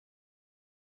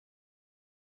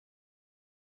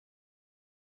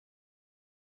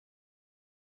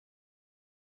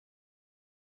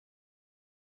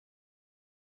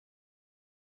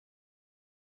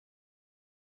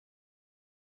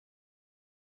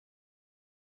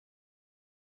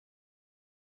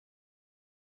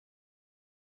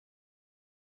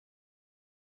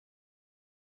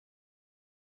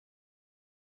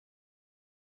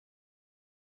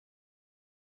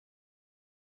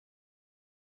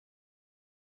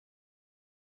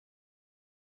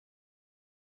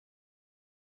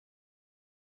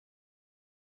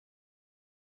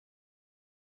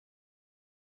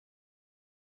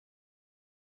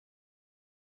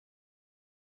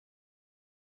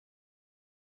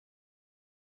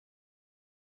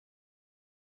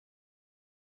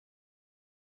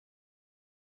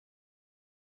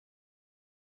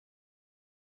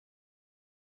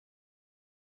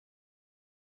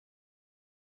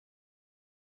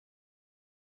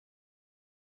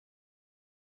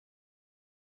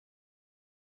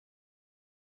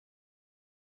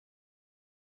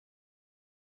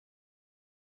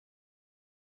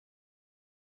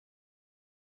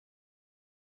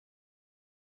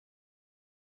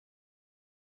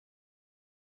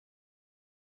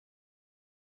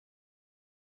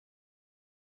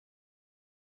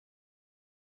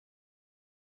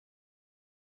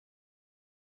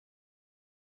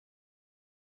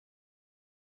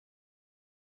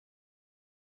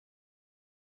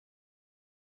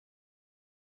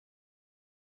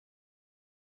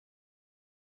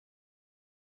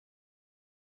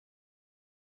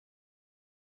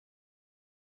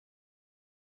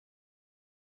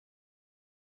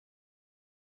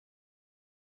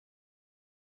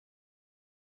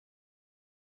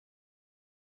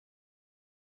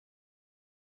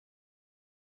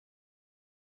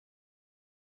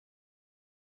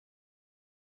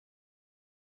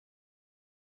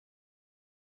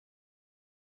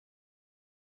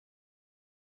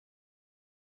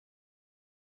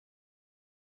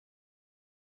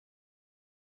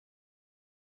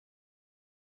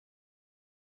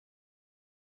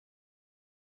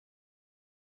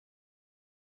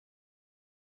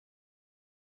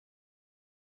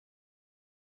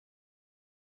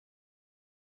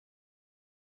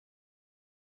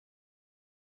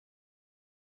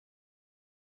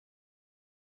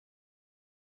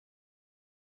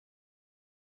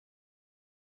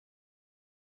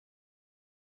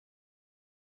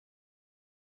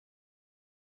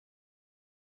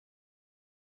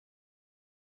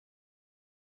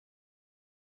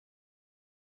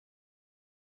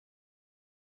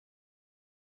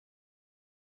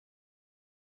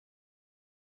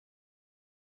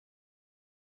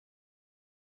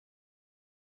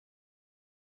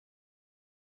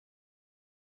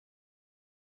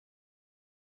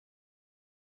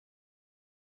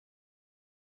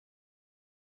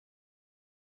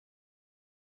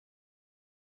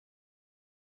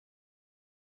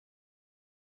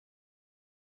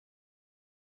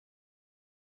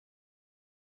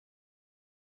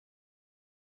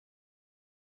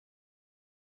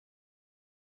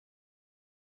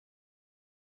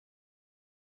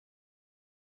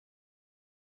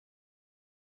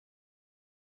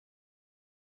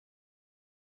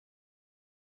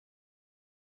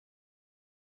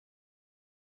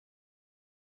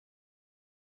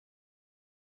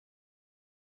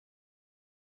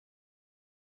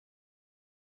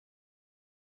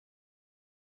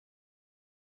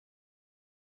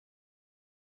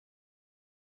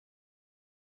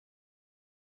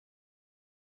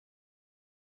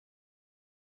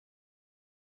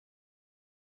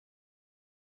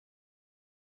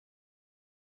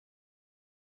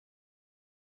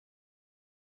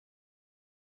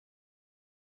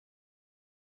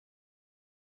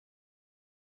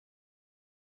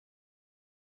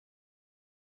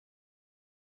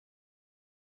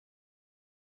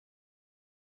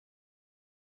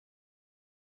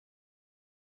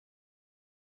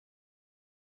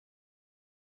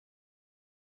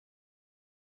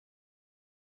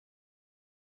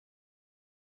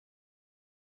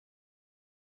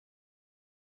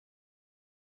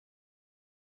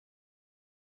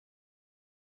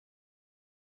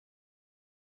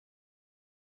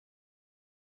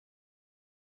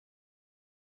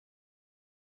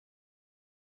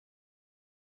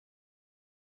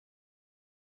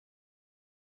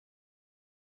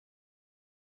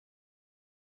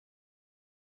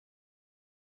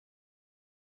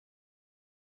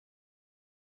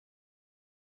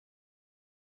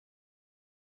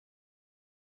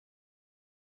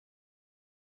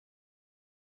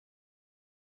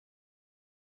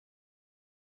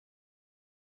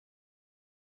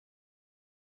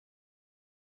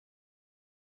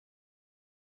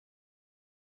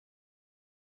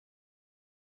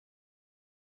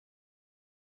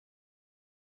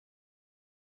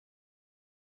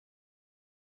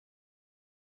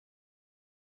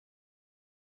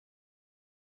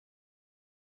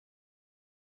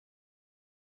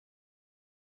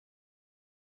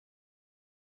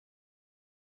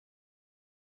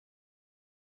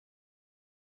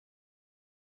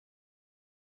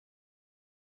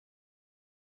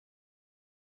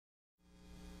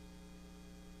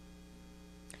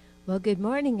Well, good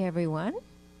morning, everyone.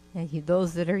 And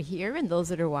those that are here and those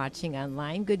that are watching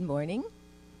online, good morning.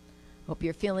 Hope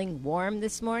you're feeling warm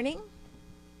this morning.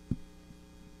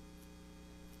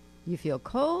 You feel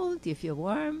cold? Do you feel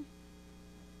warm?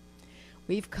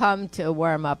 We've come to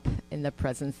warm up in the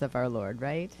presence of our Lord,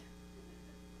 right?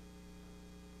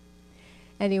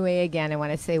 Anyway, again, I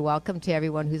want to say welcome to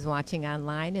everyone who's watching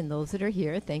online and those that are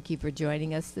here. Thank you for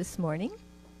joining us this morning.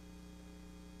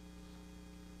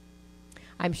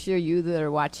 I'm sure you that are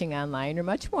watching online are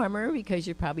much warmer because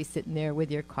you're probably sitting there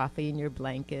with your coffee and your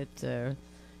blanket and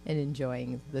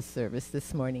enjoying the service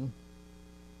this morning.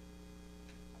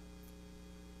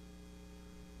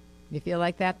 You feel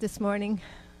like that this morning?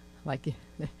 Like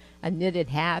a knitted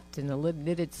hat and a little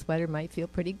knitted sweater might feel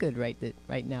pretty good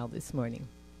right now this morning.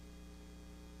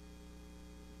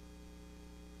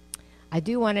 I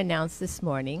do want to announce this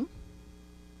morning.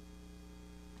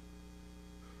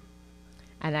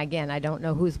 And again, I don't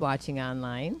know who's watching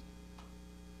online.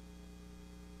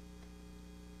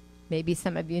 Maybe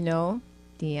some of you know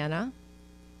Deanna.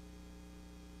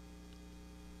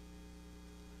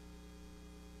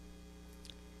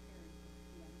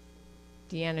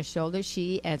 Deanna Shoulder,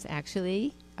 she has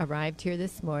actually arrived here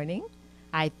this morning.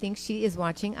 I think she is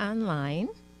watching online.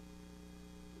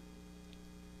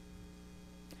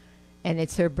 And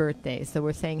it's her birthday, so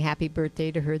we're saying happy birthday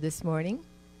to her this morning.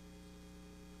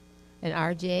 And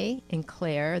RJ and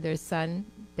Claire, their son,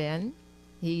 Ben,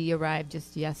 he arrived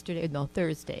just yesterday, no,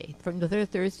 Thursday. From the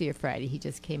Thursday or Friday, he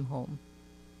just came home.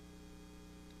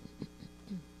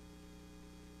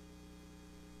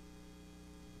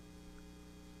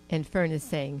 And Fern is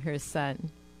saying her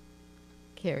son,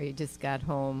 Carrie, just got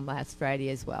home last Friday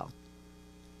as well.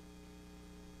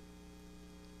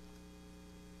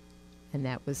 And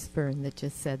that was Fern that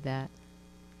just said that.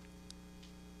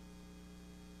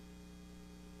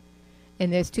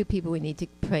 And there's two people we need to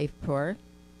pray for.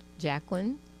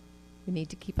 Jacqueline, we need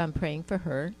to keep on praying for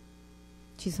her.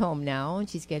 She's home now and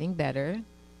she's getting better.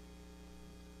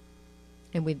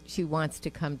 And she wants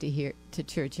to come to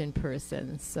church in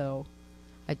person. So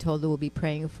I told her we'll be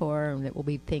praying for her and that we'll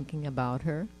be thinking about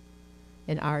her.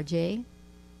 And RJ,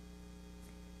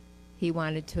 he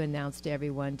wanted to announce to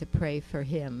everyone to pray for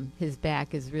him. His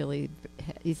back is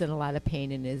he's in a lot of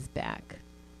pain in his back.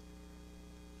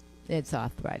 It's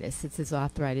arthritis. His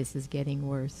arthritis is getting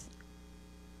worse.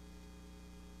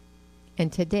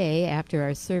 And today, after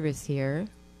our service here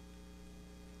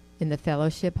in the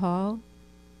fellowship hall,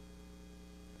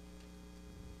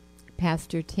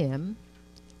 Pastor Tim,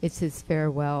 it's his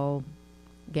farewell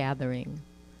gathering.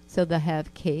 So they'll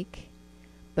have cake,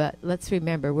 but let's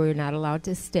remember we're not allowed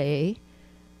to stay.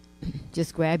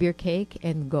 Just grab your cake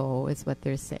and go is what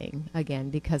they're saying. Again,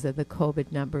 because of the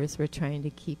COVID numbers, we're trying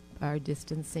to keep our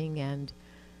distancing and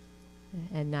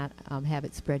not have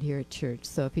it spread here at church.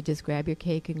 So if you just grab your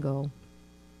cake and go,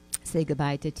 say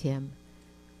goodbye to Tim.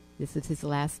 This is his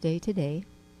last day today.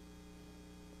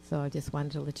 So I just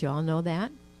wanted to let you all know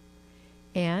that.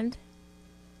 And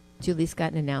Julie's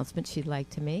got an announcement she'd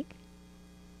like to make.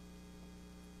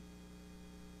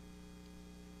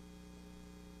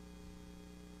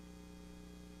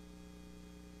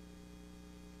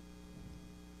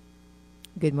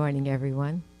 Good morning,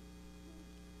 everyone.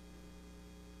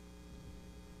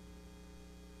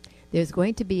 There's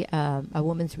going to be a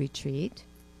women's retreat.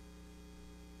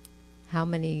 How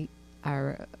many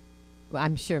are, well,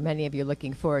 I'm sure many of you are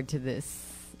looking forward to this.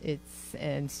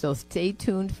 And so stay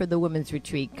tuned for the women's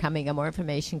retreat coming, more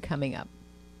information coming up.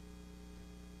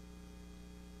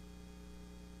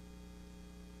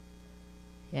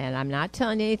 And I'm not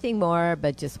telling you anything more,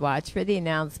 but just watch for the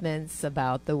announcements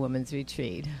about the women's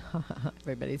retreat.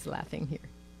 Everybody's laughing here.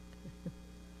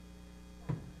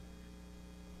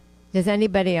 Does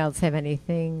anybody else have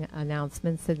anything,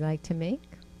 announcements they'd like to make?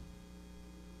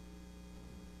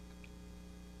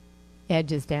 Ed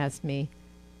just asked me.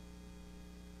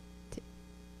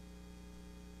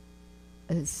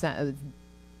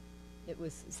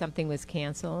 Something was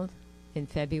canceled in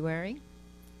February.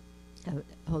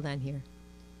 Hold on here.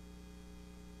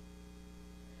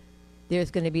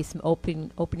 There's going to be some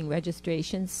opening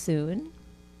registrations soon,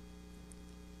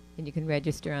 and you can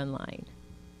register online.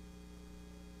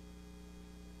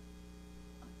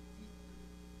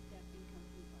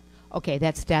 Okay,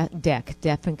 that's DEC,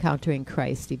 Deaf Encountering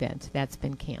Christ event. That's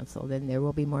been canceled, and there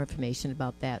will be more information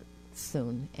about that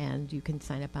soon, and you can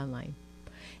sign up online.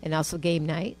 And also game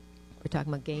night. We're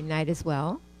talking about game night as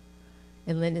well.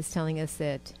 And Lynn is telling us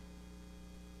that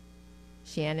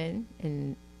Shannon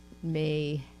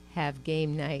may have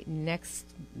game night next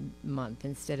month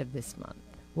instead of this month.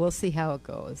 We'll see how it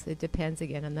goes. It depends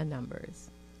again on the numbers.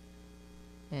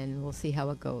 and we'll see how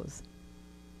it goes.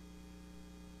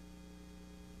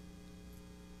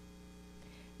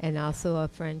 And also a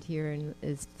friend here,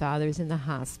 his father's in the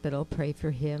hospital. Pray for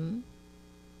him.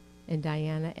 And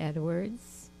Diana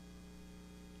Edwards,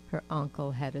 her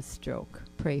uncle had a stroke.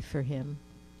 Pray for him.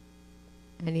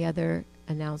 Any other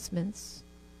announcements?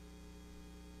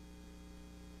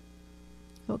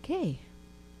 Okay.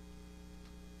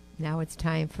 Now it's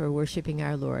time for worshiping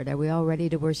our Lord. Are we all ready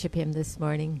to worship him this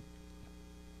morning?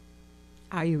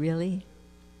 Are you really?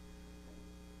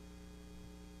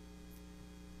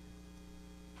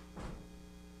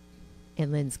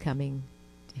 And Lynn's coming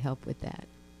to help with that.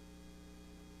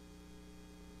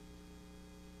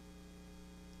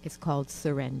 It's called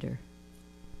Surrender.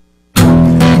 I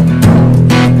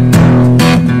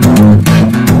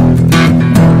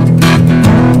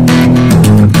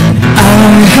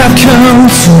have come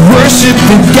to worship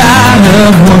the God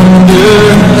of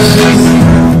wonders,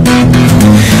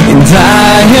 and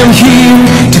I am here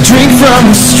to drink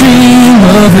from the stream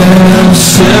of El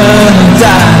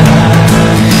Shaddai.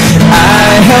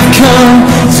 I have come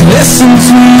to listen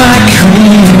to my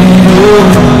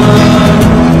Creator,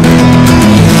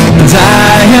 and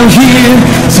I am here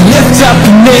to lift up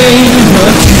the name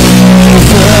of Jesus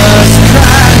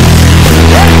Christ.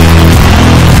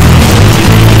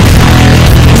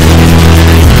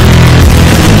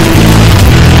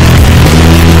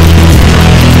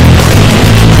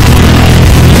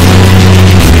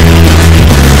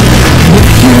 If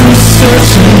you're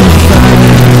searching to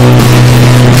find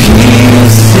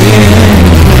peace in Him,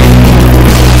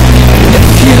 if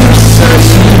you're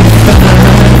searching to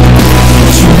find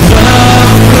true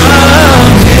love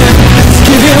from Him, let's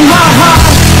give Him our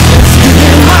heart, let's give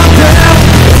Him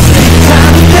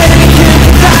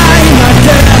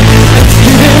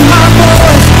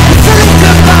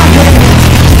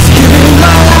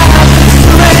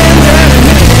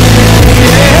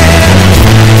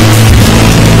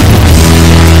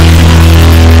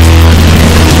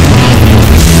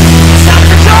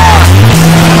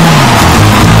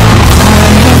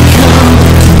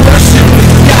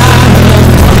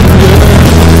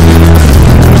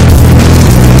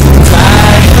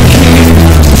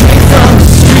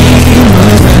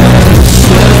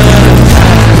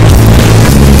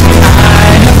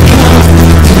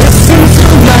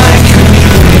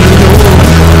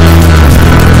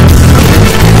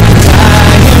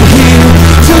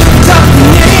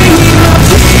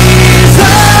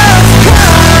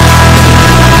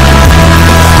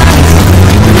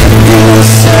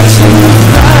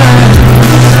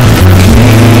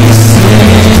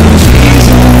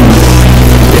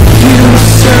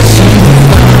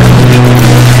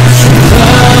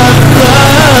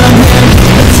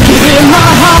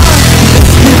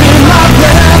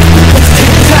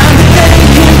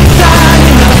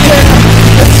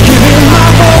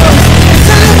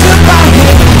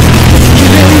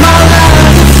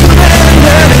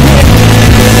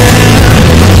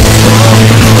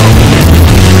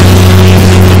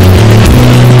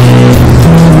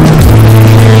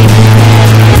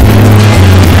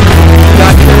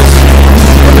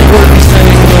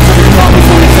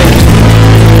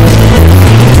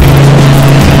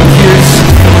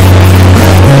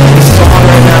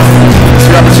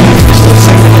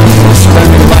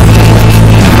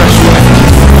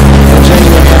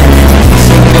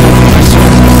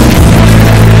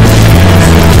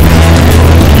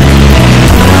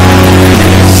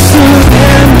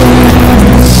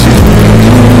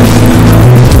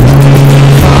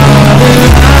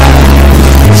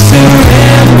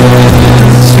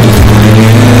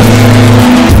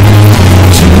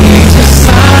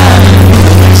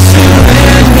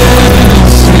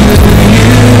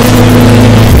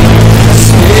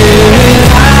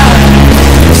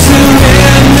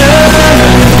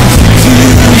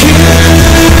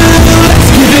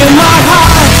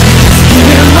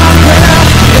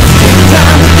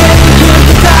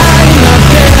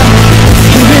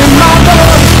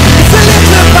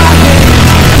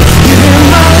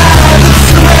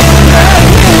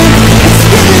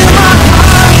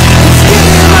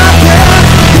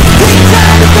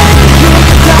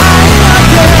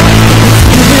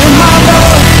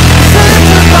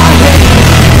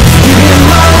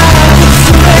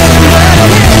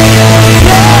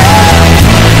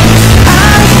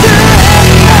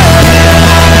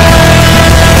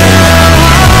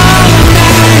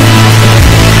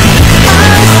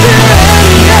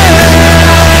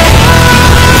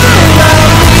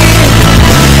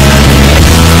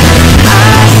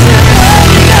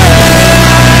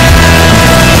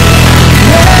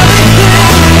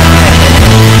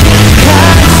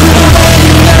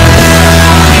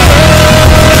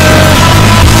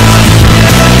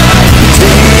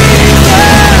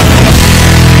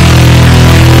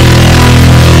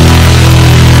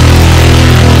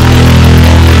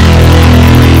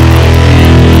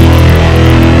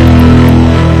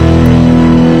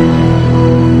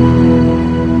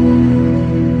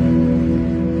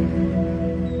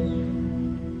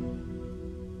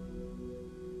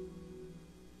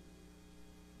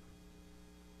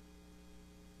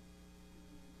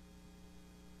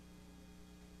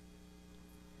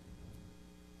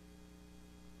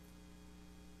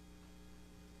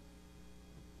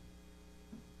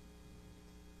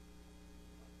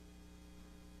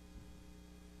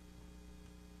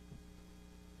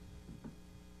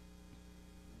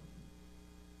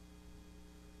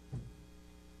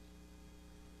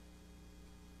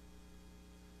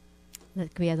Can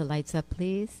we have the lights up,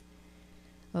 please?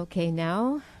 Okay,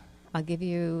 now I'll give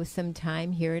you some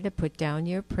time here to put down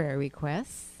your prayer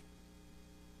requests.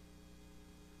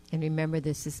 And remember,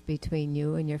 this is between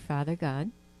you and your Father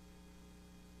God.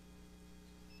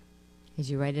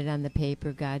 As you write it on the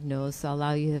paper, God knows. So I'll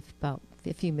allow you about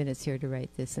a few minutes here to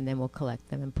write this, and then we'll collect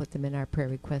them and put them in our prayer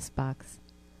request box.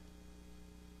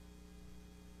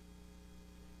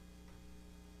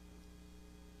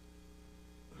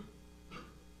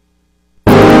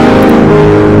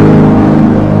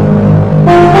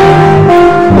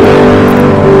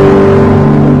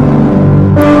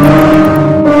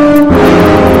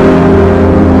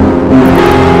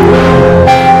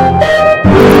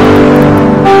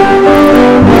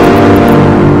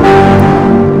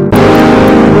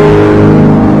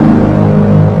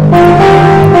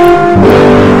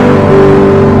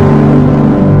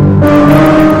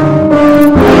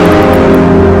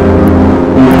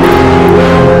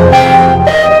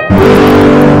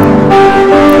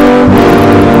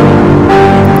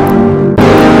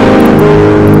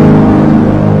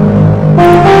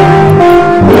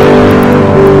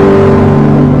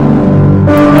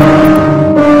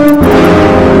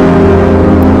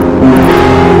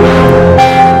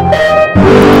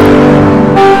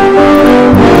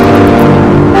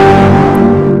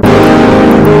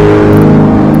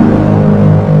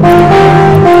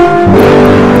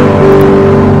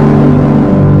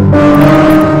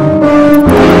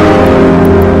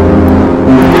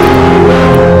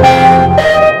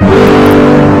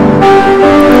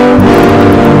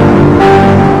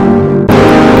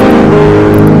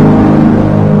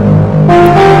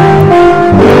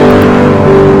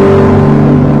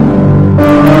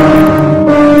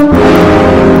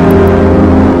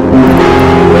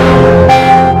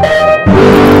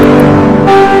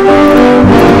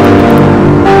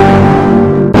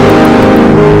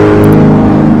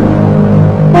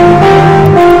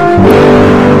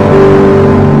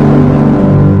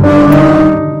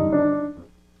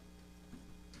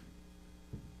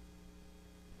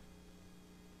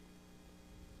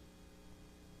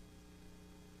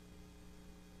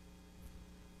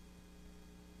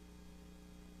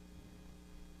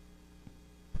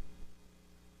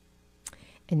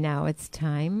 And now it's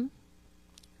time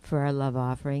for our love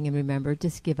offering. And remember,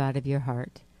 just give out of your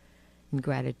heart in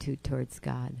gratitude towards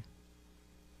God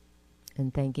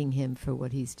and thanking Him for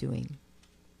what He's doing.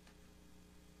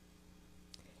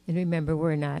 And remember,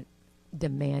 we're not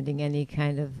demanding any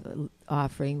kind of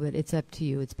offering, but it's up to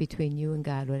you. It's between you and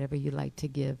God, whatever you like to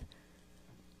give.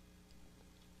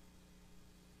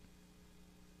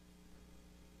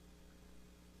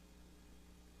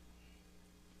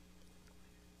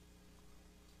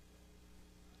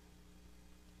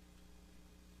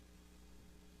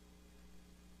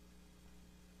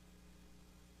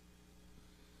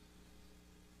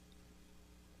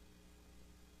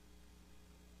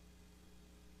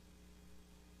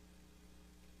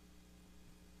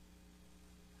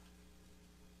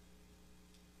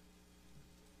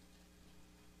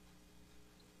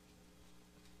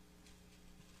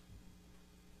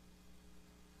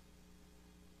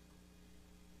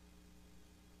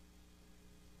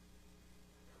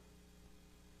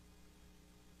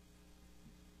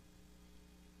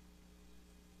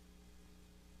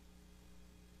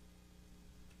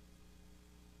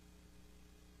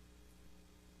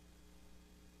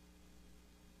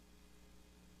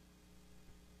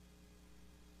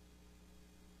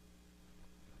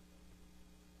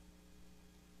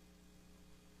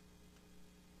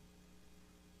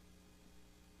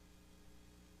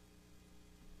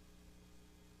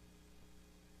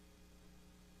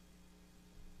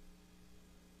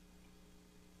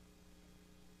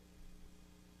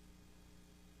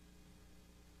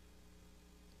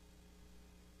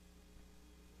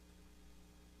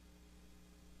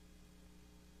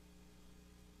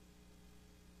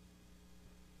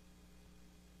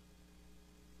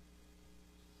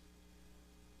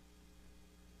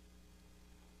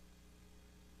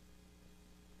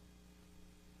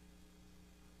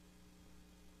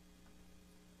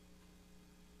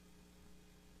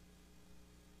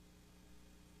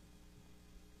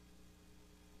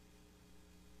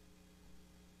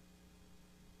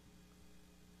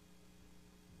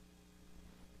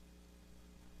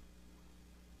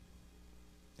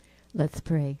 Let's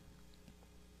pray.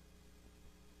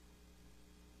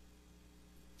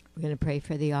 We're going to pray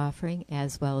for the offering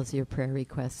as well as your prayer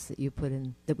requests that you put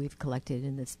in, that we've collected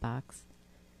in this box.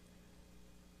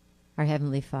 Our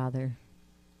Heavenly Father,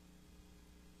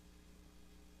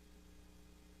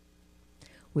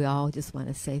 we all just want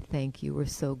to say thank you. We're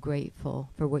so grateful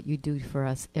for what you do for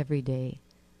us every day.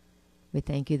 We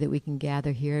thank you that we can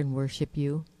gather here and worship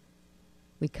you.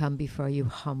 We come before you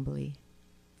humbly,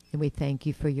 and we thank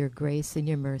you for your grace and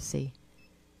your mercy.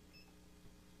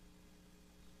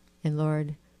 And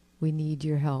Lord, we need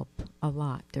your help a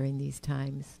lot during these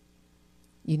times.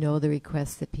 You know the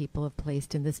requests that people have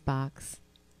placed in this box,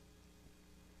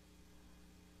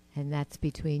 and that's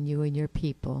between you and your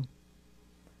people.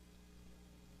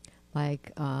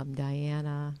 Like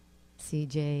Diana,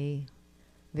 CJ,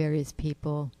 various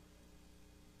people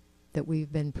that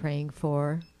we've been praying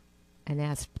for and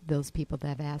asked those people that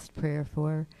have asked prayer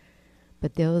for.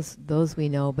 But those we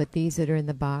know, but these that are in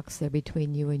the box, they're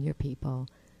between you and your people.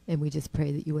 And we just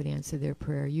pray that you would answer their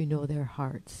prayer. You know their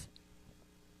hearts.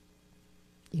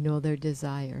 You know their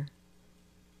desire.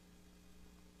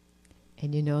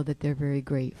 And you know that they're very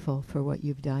grateful for what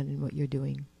you've done and what you're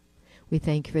doing. We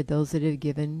thank you for those that have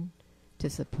given to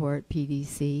support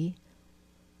PDC.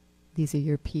 These are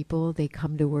your people. They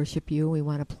come to worship you. We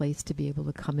want a place to be able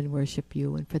to come and worship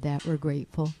you, and for that we're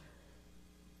grateful.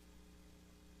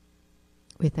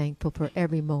 We're thankful for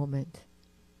every moment.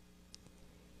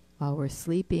 While we're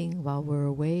sleeping, while we're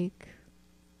awake,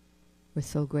 we're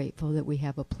so grateful that we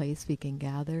have a place we can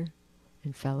gather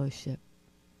and fellowship.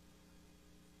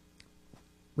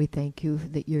 We thank you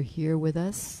that you're here with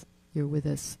us. You're with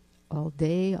us all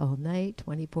day, all night,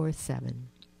 24/7.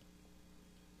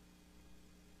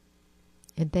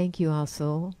 And thank you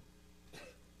also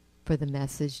for the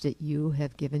message that you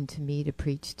have given to me to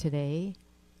preach today.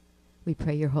 We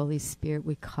pray your Holy Spirit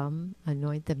would come,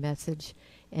 anoint the message,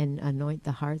 and anoint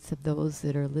the hearts of those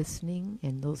that are listening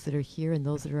and those that are here and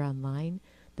those that are online,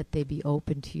 that they be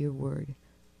open to your word,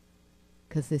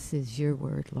 because this is your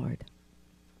word, Lord.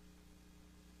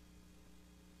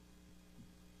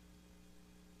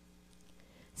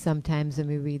 Sometimes when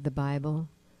we read the Bible,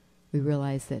 we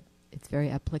realize that it's very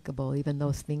applicable. Even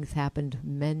those things happened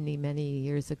many, many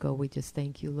years ago, we just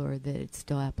thank you, Lord, that it's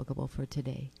still applicable for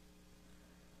today.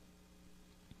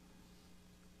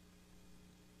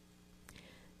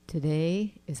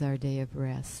 Today is our day of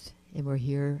rest, and we're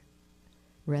here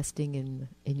resting in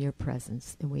your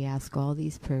presence. And we ask all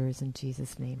these prayers in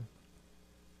Jesus' name.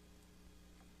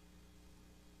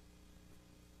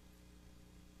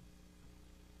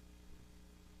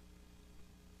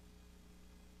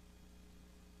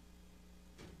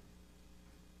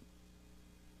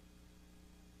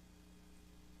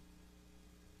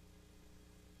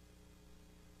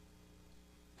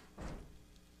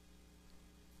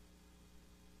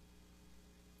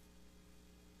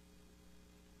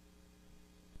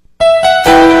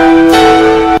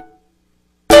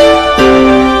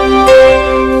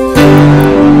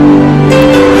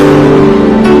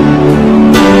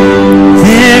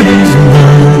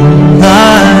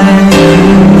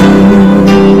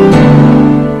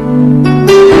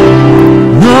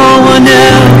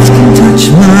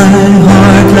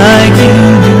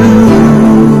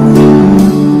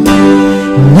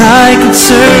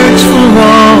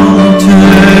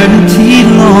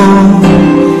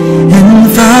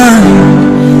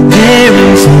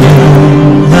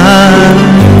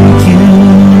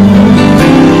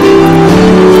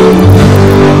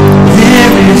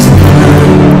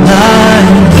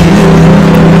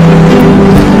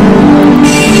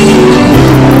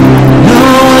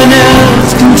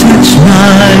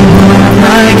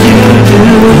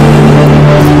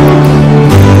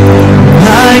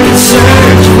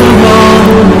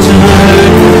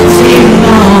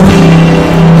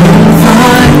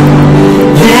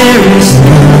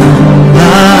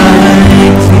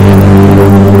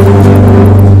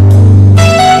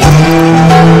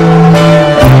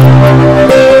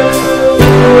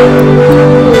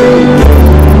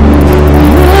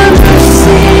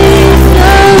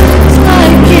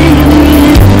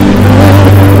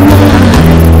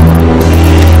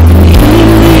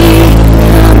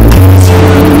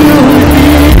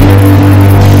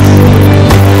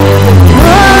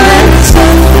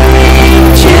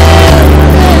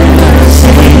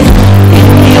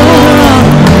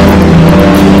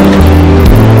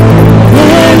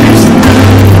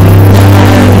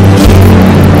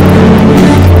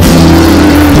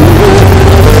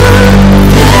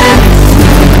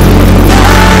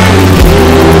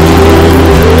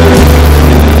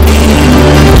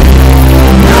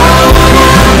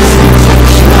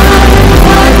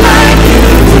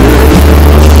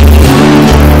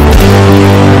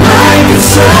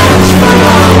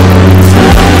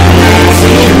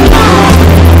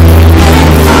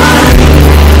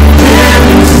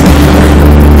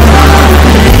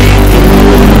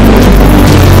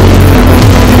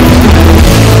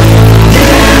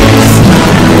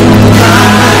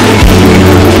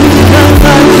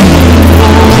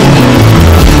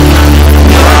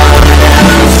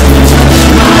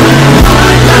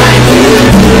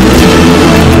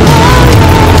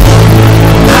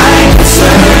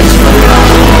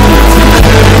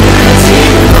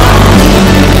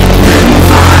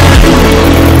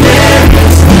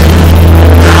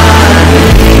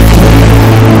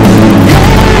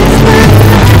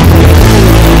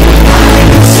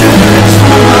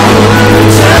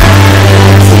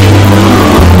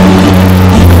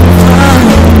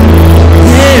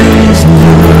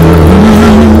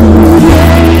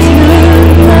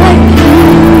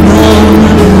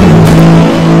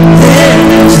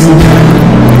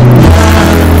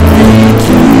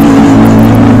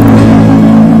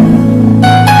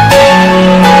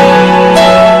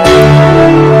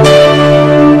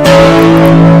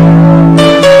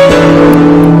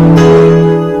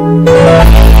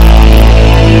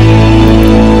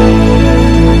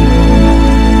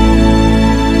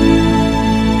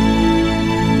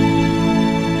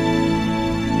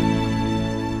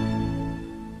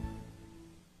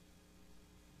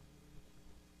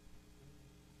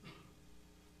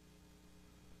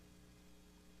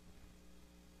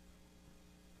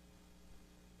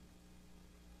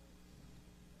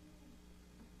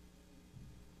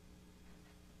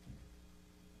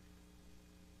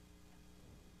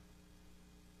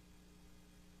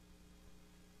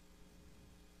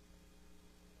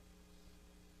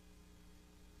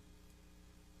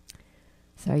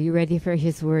 So are you ready for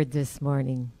his word this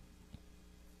morning?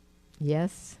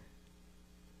 Yes?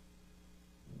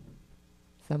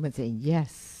 Someone saying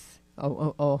yes.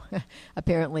 Oh.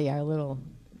 Apparently our little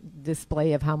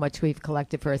display of how much we've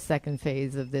collected for a second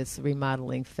phase of this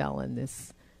remodeling fell in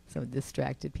this, so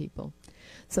distracted people.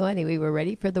 So anyway, we're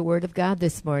ready for the word of God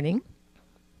this morning.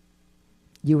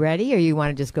 You ready, or you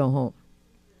want to just go home?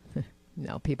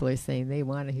 No, people are saying they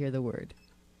want to hear the word.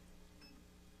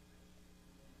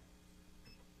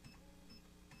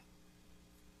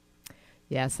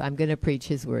 Yes, I'm going to preach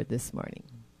his word this morning.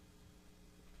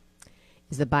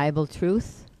 Is the Bible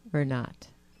truth or not?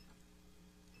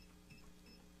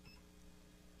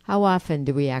 How often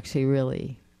do we actually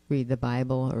really read the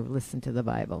Bible or listen to the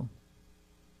Bible?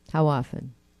 How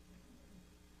often?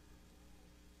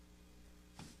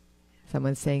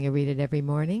 Someone's saying you read it every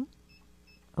morning?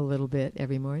 A little bit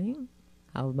every morning?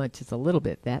 How much is a little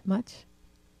bit? That much?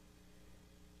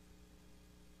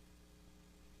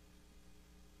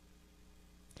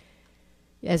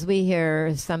 As we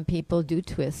hear, some people do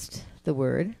twist the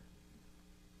word.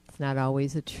 It's not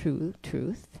always a true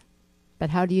truth. But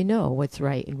how do you know what's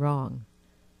right and wrong?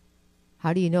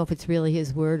 How do you know if it's really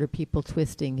his word or people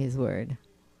twisting his word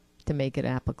to make it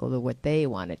applicable to what they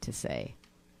want it to say?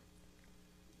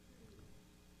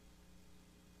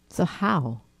 So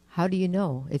how? How do you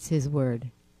know it's his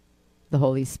word? The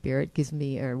Holy Spirit gives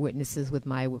me, or witnesses with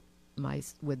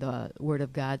with the Word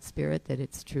of God Spirit that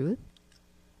it's truth.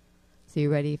 So you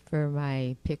ready for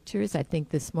my pictures? I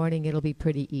think this morning it'll be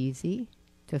pretty easy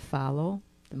to follow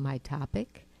my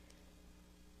topic.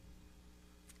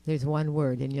 There's one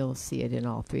word, and you'll see it in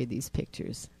all three of these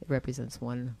pictures. It represents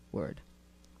one word.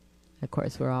 Of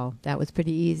course, that was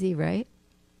pretty easy, right?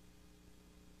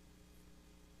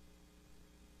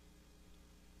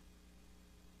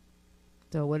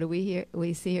 So what do we hear?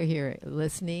 We see here,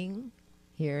 listening,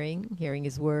 hearing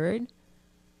his word,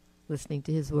 listening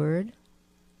to his word,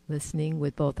 listening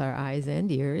with both our eyes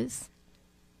and ears.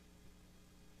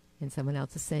 And someone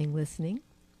else is saying listening.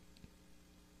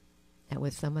 That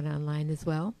was someone online as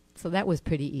well. So that was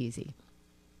pretty easy.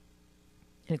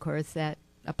 And of course that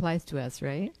applies to us,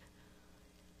 right?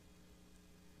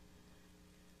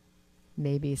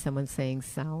 Maybe someone's saying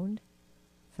sound.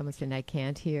 Someone's saying I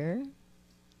can't hear.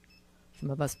 Some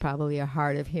of us probably are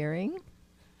hard of hearing.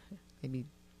 Maybe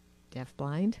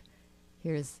deafblind.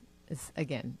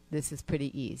 Again, this is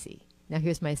pretty easy. Now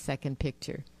here's my second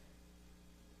picture.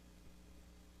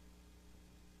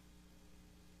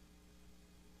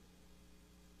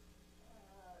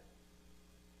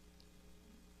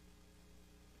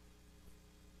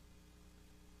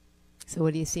 So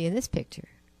what do you see in this picture?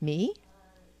 Me?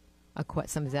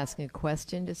 Someone's asking a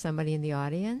question to somebody in the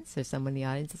audience, or someone in the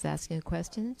audience is asking a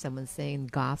question. Someone's saying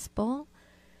gospel,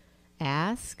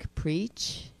 ask,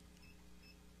 preach,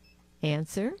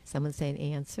 answer. Someone's saying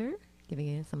answer.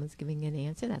 Someone's giving an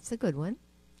answer. That's a good one.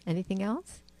 Anything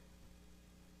else?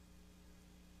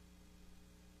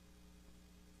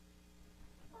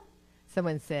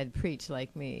 Someone said preach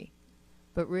like me.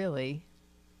 But really,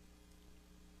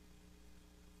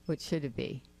 what should it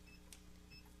be?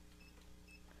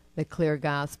 The clear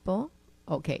gospel.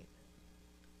 Okay.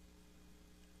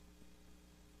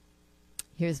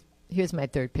 Here's my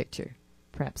third picture.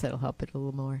 Perhaps that'll help it a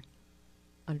little more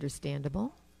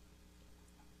understandable.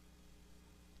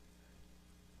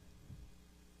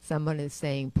 Someone is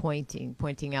saying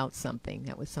pointing out something.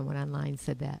 That was someone online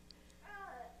said that.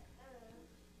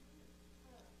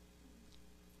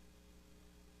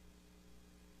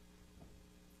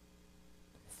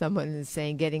 Someone is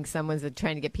saying someone's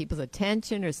trying to get people's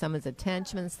attention, or someone's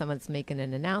attention. Someone's making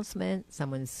an announcement.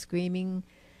 Someone's screaming.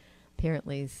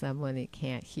 Apparently someone that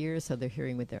can't hear, so they're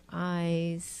hearing with their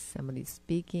eyes. Somebody's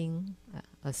speaking,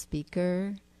 a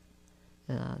speaker.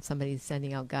 Somebody's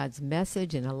sending out God's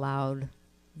message in a loud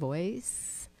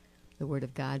voice. The word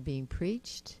of God being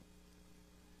preached.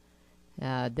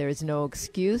 There is no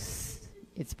excuse.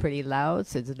 It's pretty loud,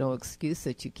 so there's no excuse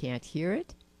that you can't hear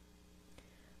it.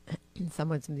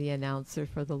 Someone's the announcer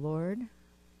for the Lord.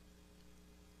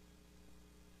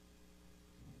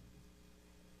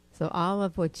 So all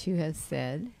of what you have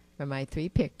said from my three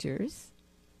pictures,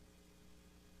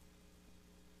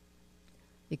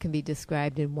 it can be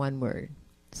described in one word.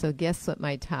 So guess what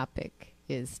my topic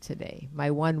is today?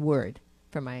 My one word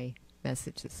for my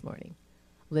message this morning.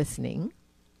 Listening.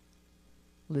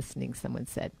 Listening, someone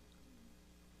said.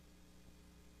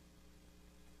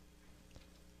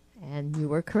 And you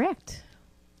were correct.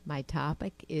 My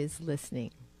topic is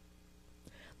listening.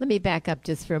 Let me back up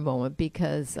just for a moment,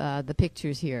 because the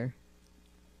picture's here.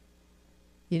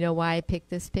 You know why I picked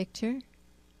this picture?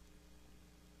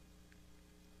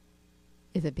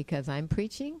 Is it because I'm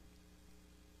preaching?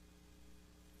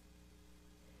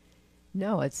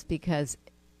 No, it's because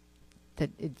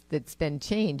it's been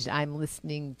changed. I'm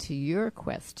listening to your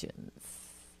questions.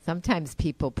 Sometimes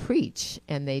people preach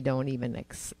and they don't even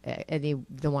and they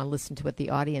don't want to listen to what the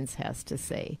audience has to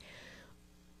say.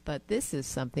 But this is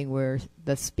something where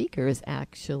the speaker is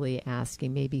actually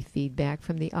asking maybe feedback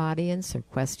from the audience or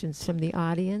questions from the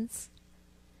audience.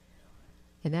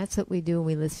 And that's what we do when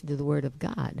we listen to the Word of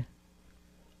God.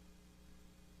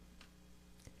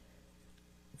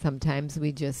 Sometimes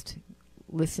we just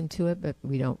listen to it, but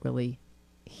we don't really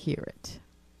hear it.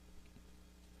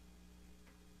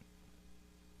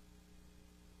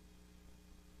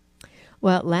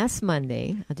 Well, last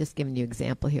Monday, I'll just give you an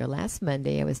example here. Last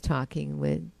Monday, I was talking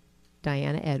with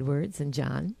Diana Edwards and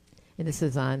John, and this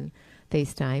was on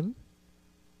FaceTime.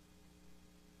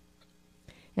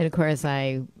 And of course,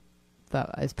 I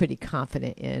thought I was pretty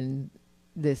confident in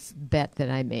this bet that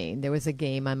I made. There was a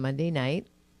game on Monday night,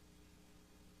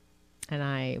 and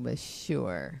I was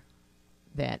sure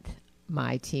that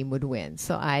my team would win.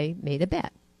 So I made a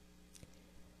bet.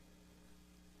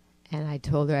 And I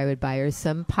told her I would buy her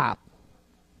some pop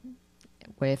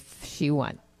if she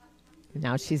won.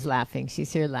 Now she's laughing.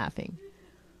 She's here laughing.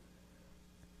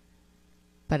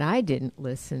 But I didn't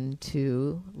listen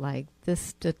to, like, the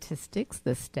statistics,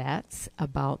 the stats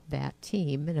about that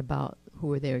team and about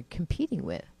who they're competing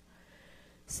with.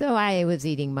 So I was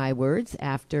eating my words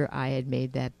after I had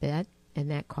made that bet, and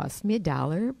that cost me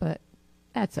 $1, but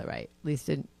that's all right. At least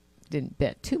it didn't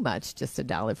bet too much, just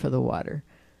 $1 for the water.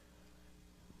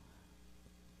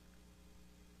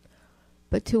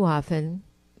 But too often,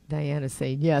 Diana's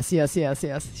saying, yes, yes, yes,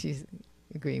 yes. She's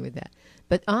agreeing with that.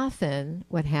 But often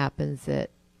what happens that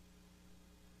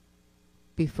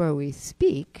before we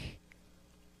speak,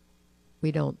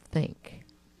 we don't think.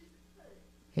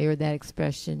 Hear that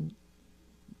expression?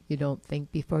 You don't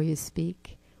think before you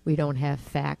speak. We don't have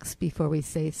facts before we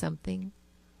say something.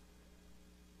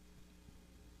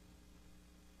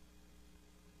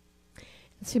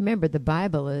 Let's remember, the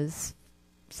Bible is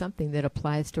something that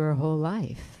applies to our whole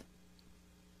life.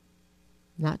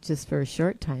 Not just for a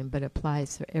short time, but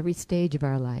applies for every stage of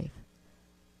our life.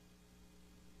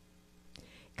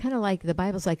 Kind of like the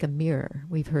Bible's like a mirror.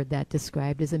 We've heard that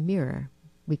described as a mirror.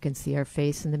 We can see our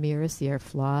face in the mirror, see our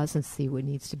flaws, and see what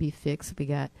needs to be fixed. If we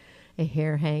got a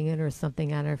hair hanging or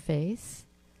something on our face,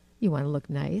 you want to look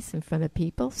nice in front of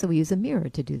people, so we use a mirror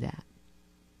to do that.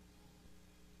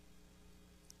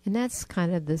 And that's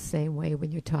kind of the same way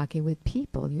when you're talking with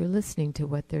people. You're listening to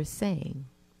what they're saying.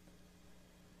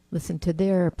 Listen to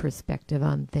their perspective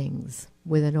on things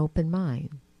with an open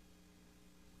mind.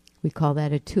 We call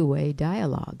that a two-way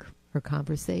dialogue or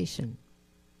conversation.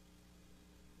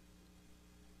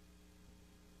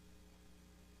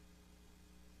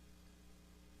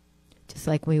 Just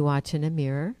like we watch in a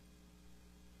mirror.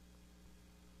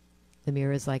 The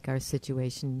mirror is like our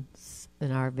situations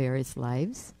in our various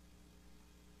lives.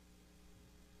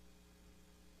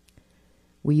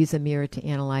 We use a mirror to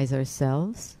analyze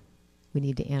ourselves. We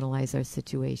need to analyze our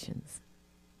situations.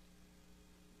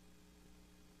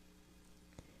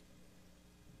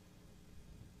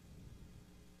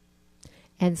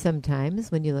 And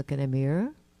sometimes when you look in a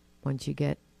mirror, once you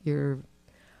get you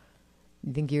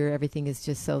think everything is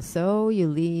just so, you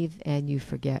leave and you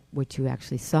forget what you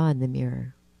actually saw in the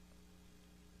mirror.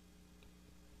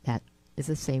 That is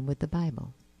the same with the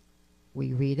Bible.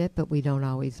 We read it, but we don't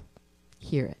always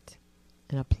hear it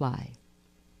and apply.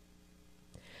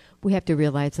 We have to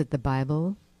realize that the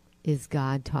Bible is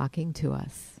God talking to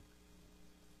us.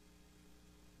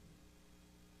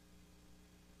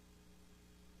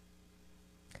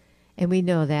 And we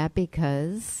know that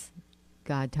because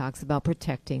God talks about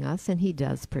protecting us, and He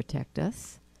does protect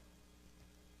us.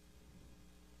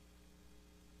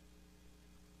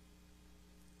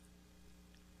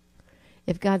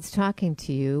 If God's talking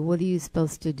to you, what are you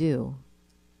supposed to do?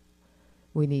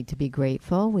 We need to be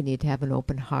grateful. We need to have an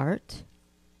open heart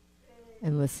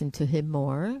and listen to Him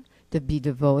more, to be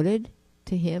devoted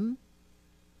to Him.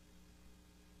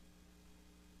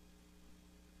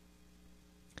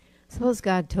 Suppose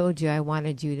God told you, I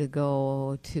wanted you to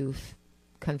go to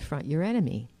confront your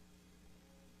enemy.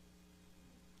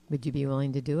 Would you be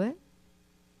willing to do it?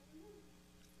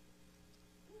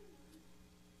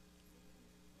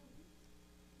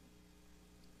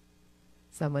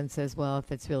 Someone says, well,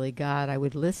 if it's really God, I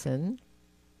would listen.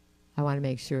 I want to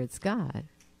make sure it's God.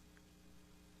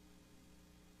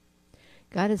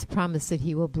 God has promised that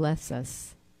He will bless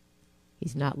us.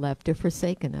 He's not left or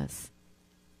forsaken us.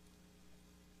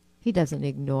 He doesn't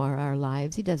ignore our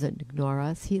lives. He doesn't ignore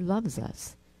us. He loves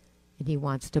us, and He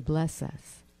wants to bless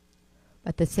us.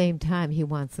 At the same time, he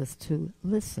wants us to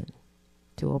listen,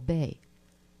 to obey.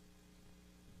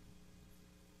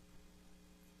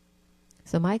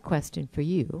 So my question for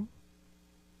you,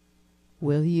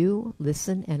 will you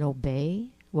listen and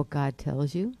obey what God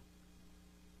tells you?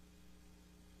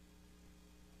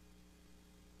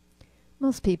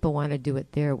 Most people want to do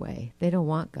it their way. They don't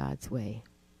want God's way.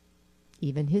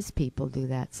 Even his people do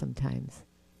that sometimes.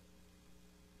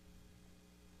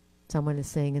 Someone is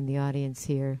saying in the audience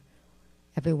here,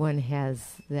 everyone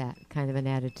has that kind of an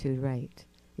attitude, right?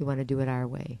 We want to do it our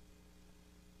way.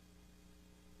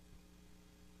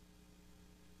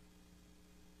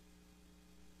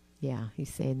 Yeah,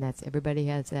 he's saying that's everybody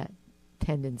has that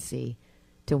tendency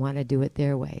to want to do it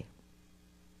their way.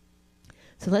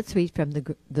 So let's read from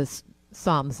the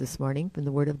Psalms this morning, from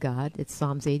the Word of God. It's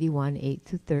Psalms 81, 8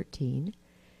 through 13.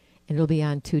 And it'll be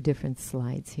on 2 different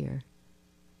slides here.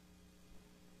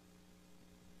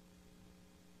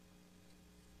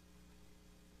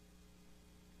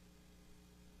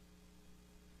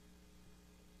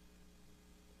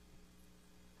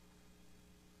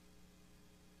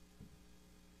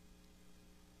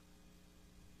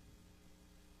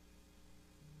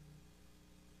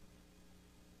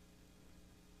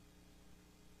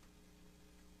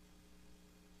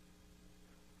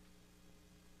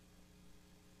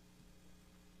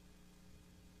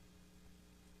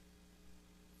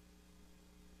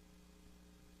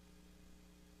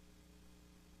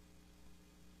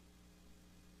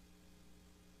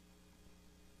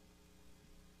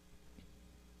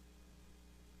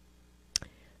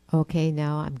 Okay,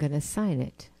 now I'm going to sign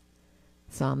it.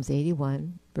 Psalms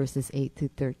 81, verses 8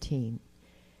 through 13.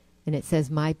 And it says,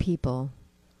 "My people,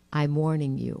 I'm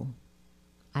warning you.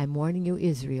 I'm warning you,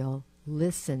 Israel.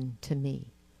 Listen to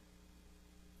me.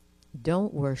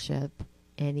 Don't worship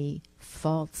any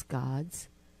false gods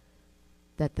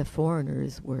that the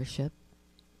foreigners worship.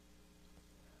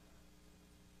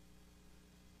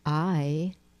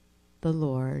 I, the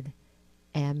Lord,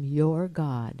 am your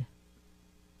God.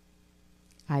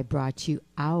 I brought you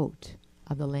out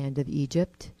of the land of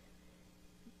Egypt.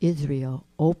 Israel,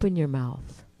 open your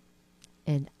mouth,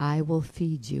 and I will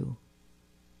feed you."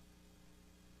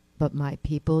 But my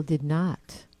people did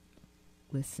not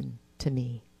listen to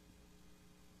me.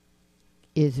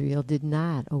 Israel did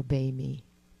not obey me.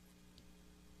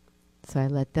 So I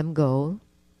let them go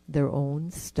their own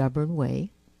stubborn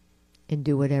way and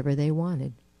do whatever they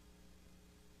wanted.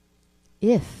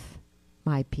 If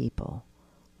my people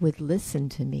would listen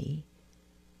to me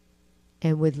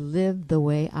and would live the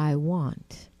way I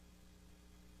want.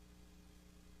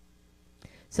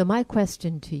 So my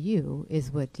question to you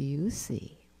is, what do you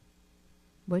see?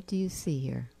 What do you see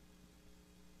here?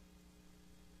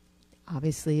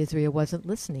 Obviously, Israel wasn't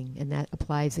listening, and that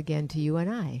applies again to you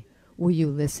and I. Will you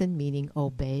listen, meaning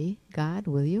obey God,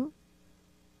 will you?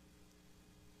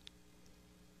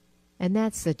 And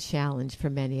that's the challenge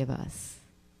for many of us.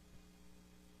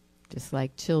 Just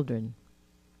like children.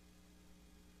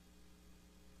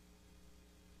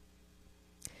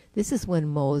 This is when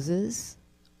Moses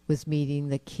was meeting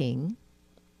the king,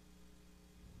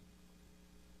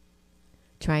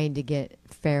 trying to get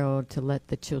Pharaoh to let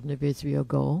the children of Israel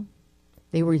go.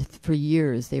 They were, for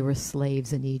years, they were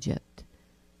slaves in Egypt.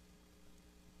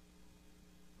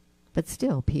 But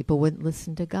still, people wouldn't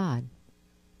listen to God.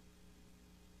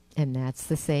 And that's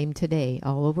the same today,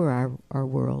 all over our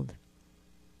world.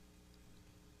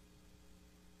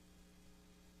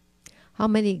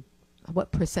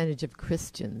 What percentage of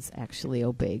Christians actually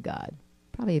obey God?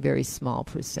 Probably a very small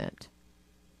percent.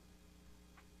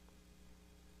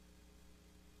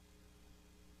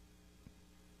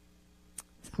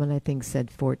 Someone I think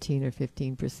said 14 or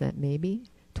 15% maybe,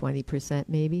 20%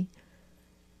 maybe.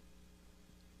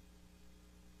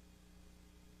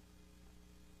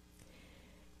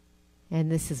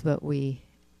 And this is what we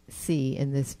see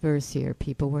in this verse here.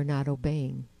 People were not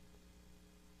obeying.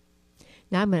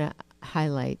 Now I'm going to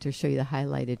highlight or show you the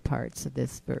highlighted parts of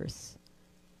this verse.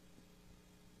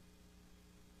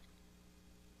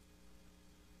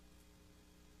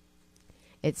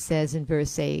 It says in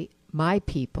verse 8, "My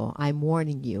people, I'm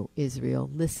warning you, Israel,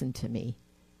 listen to me."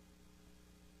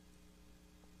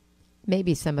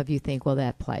 Maybe some of you think, well,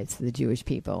 that applies to the Jewish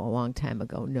people a long time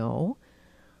ago. No,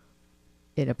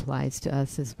 it applies to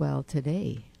us as well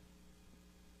today.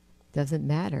 Doesn't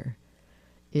matter.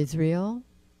 Israel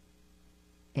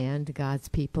and God's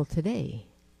people today.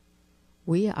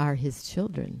 We are his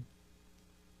children.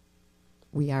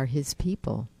 We are his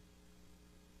people.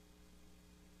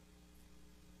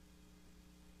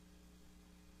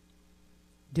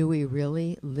 Do we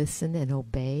really listen and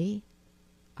obey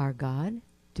our God?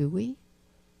 Do we?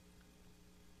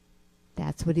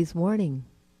 That's what he's warning.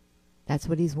 That's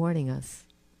what he's warning us.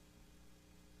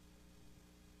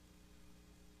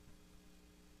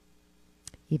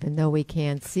 Even though we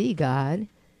can't see God,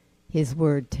 his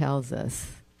word tells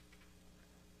us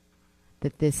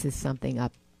that this is something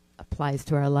applies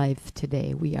to our life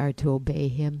today. We are to obey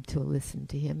him, to listen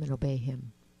to him and obey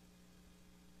him.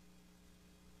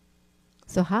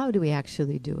 So how do we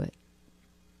actually do it?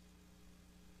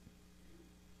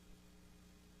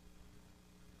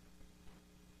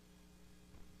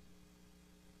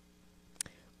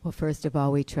 Well, first of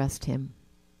all, we trust him.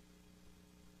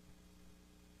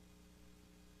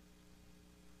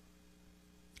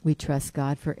 We trust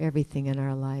God for everything in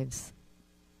our lives.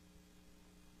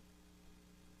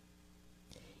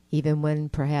 Even when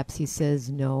perhaps he says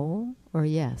no or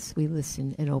yes, we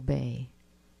listen and obey.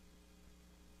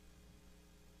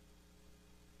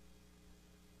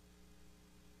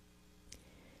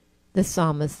 The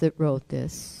psalmist that wrote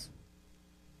this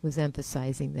was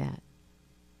emphasizing that.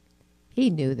 He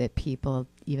knew that people,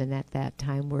 even at that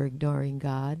time, were ignoring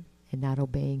God and not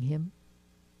obeying him.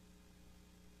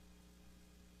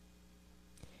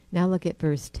 Now look at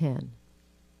verse 10.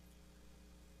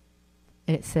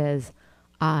 And it says,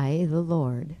 I, the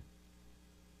Lord,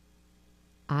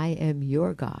 I am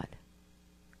your God.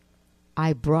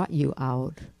 I brought you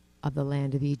out of the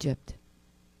land of Egypt.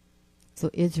 So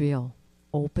Israel,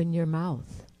 open your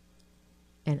mouth,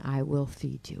 and I will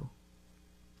feed you.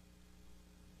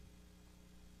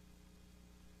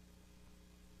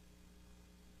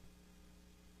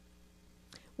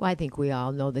 Well, I think we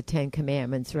all know the 10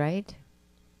 Commandments, right?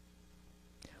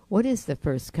 What is the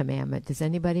first commandment? Does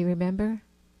anybody remember?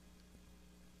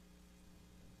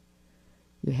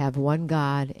 You have one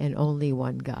God and only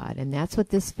one God. And that's what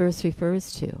this verse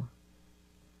refers to.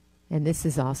 And this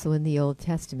is also in the Old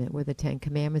Testament where the 10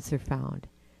 Commandments are found.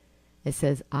 It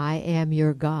says, I am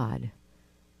your God.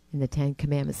 And the 10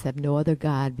 Commandments have no other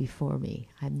God before me.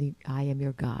 I am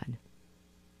your God.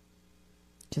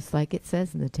 Just like it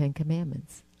says in the 10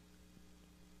 Commandments.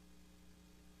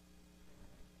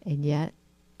 And yet,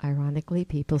 ironically,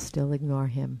 people still ignore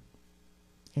him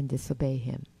and disobey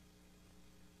him.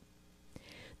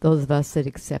 Those of us that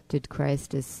accepted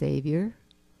Christ as Savior,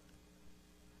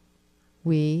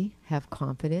 we have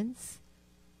confidence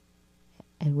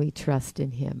and we trust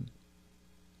in him.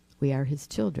 We are his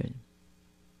children.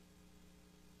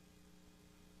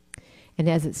 And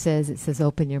as it says,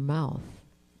 open your mouth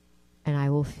and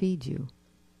I will feed you.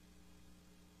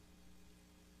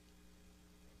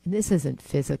 And this isn't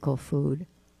physical food.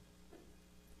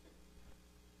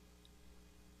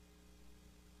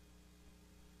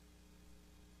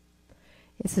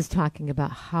 This is talking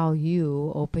about how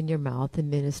you open your mouth and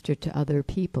minister to other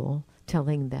people,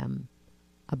 telling them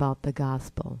about the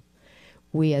gospel.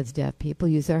 We as deaf people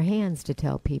use our hands to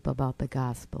tell people about the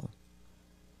gospel.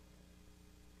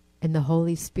 And the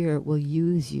Holy Spirit will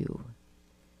use you.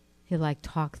 He'll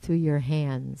talk through your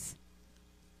hands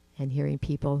and hearing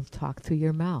people talk through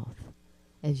your mouth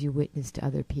as you witness to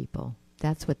other people.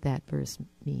 That's what that verse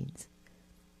means.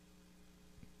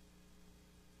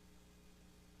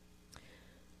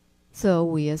 So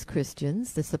we as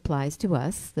Christians, this applies to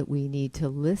us, that we need to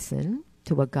listen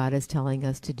to what God is telling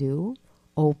us to do,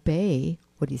 obey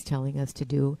what he's telling us to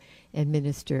do, and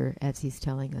minister as he's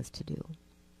telling us to do.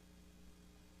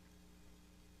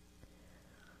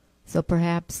 So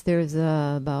perhaps there's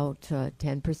about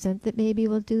 10% that maybe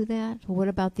will do that. Well, what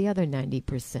about the other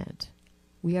 90%?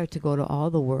 We are to go to all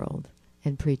the world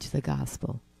and preach the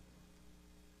gospel.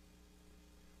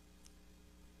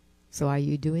 So are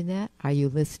you doing that? Are you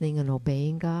listening and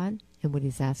obeying God and what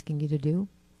he's asking you to do?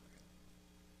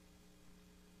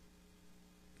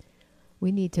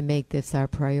 We need to make this our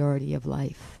priority of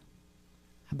life,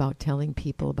 about telling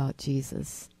people about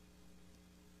Jesus.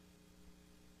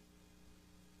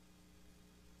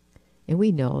 And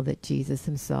we know that Jesus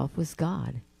himself was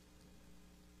God.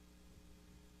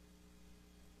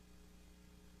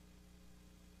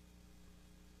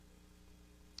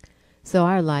 So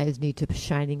our lives need to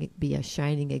be a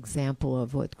shining example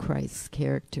of what Christ's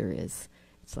character is.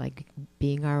 It's like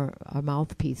being our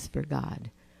mouthpiece for God.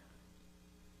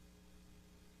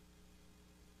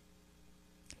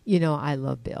 You know, I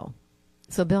love Bill.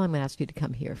 So Bill, I'm going to ask you to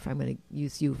come here. I'm going to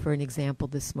use you for an example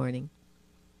this morning.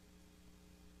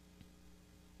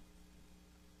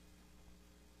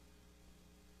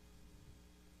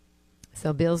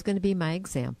 So Bill's going to be my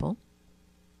example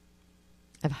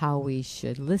of how we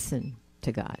should listen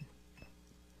to God.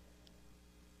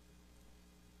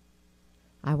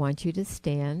 I want you to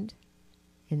stand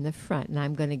in the front, and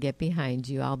I'm going to get behind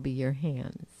you. I'll be your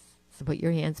hands. So put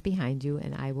your hands behind you,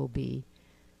 and I will be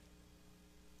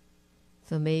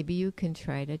So maybe you can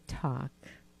try to talk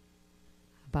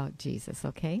about Jesus,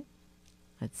 okay?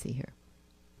 Let's see here.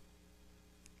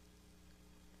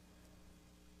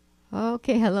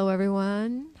 Okay, hello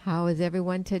everyone. How is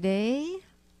everyone today?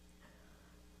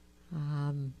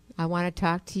 I want to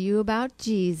talk to you about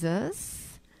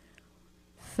Jesus.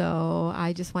 So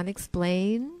I just want to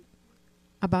explain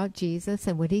about Jesus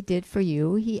and what he did for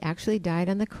you. He actually died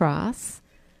on the cross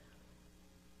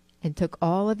and took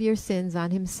all of your sins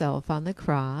on himself on the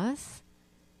cross.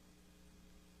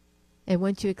 And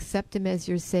once you accept him as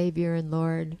your Savior and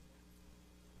Lord,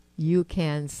 you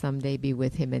can someday be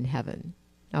with him in heaven.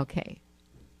 Okay.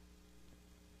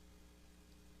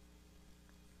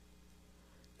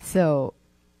 So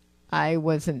I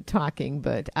wasn't talking,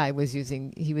 but Jeff was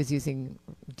using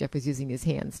his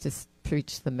hands to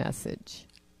preach the message.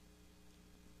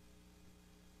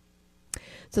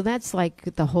 So that's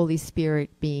like the Holy Spirit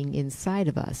being inside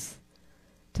of us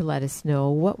to let us know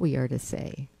what we are to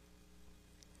say.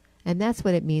 And that's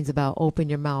what it means about open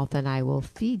your mouth and I will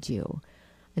feed you.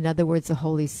 In other words, the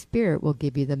Holy Spirit will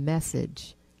give you the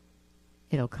message.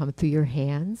 It'll come through your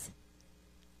hands.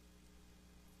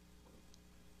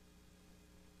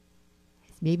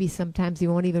 Maybe sometimes you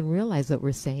won't even realize what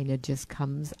we're saying. It just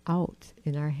comes out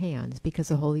in our hands because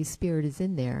the Holy Spirit is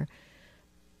in there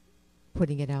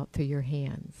putting it out through your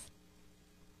hands.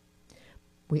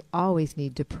 We always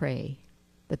need to pray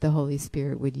that the Holy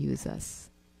Spirit would use us.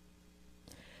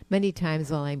 Many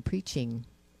times while I'm preaching,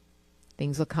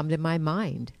 things will come to my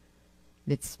mind.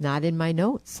 It's not in my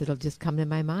notes. It'll just come to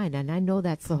my mind. And I know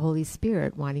that's the Holy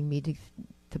Spirit wanting me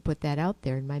to put that out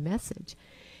there in my message.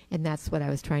 And that's what I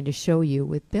was trying to show you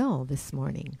with Bill this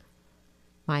morning.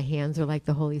 My hands are like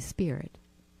the Holy Spirit.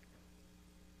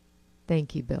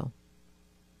 Thank you, Bill.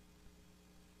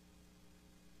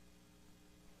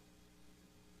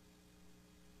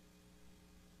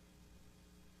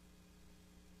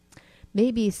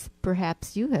 Maybe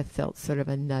perhaps you have felt sort of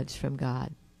a nudge from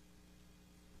God.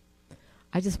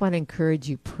 I just want to encourage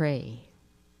you, pray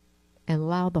and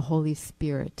allow the Holy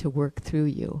Spirit to work through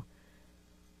you.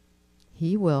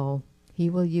 He will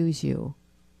use you.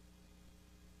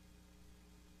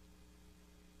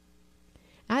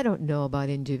 I don't know about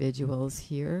individuals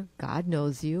here. God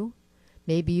knows you.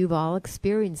 Maybe you've all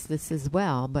experienced this as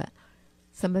well, but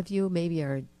some of you maybe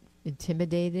are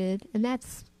intimidated, and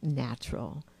that's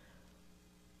natural.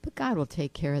 But God will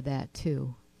take care of that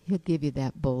too. He'll give you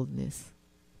that boldness.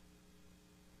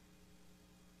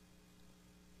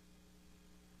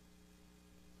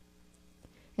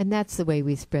 And that's the way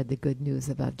we spread the good news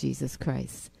about Jesus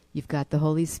Christ. You've got the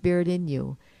Holy Spirit in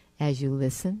you as you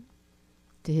listen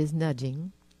to his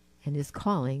nudging and his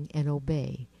calling and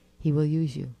obey. He will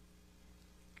use you.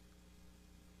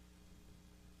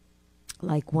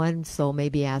 Like one soul may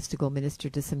be asked to go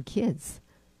minister to some kids.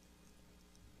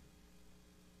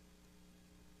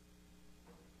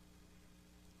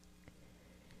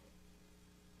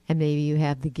 And maybe you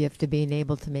have the gift of being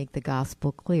able to make the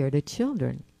gospel clear to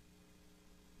children.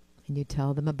 And you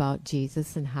tell them about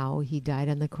Jesus and how he died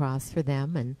on the cross for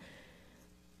them, and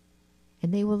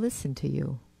they will listen to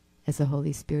you as the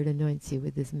Holy Spirit anoints you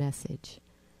with his message.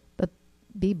 But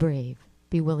be brave.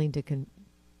 Be willing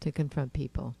to confront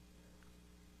people.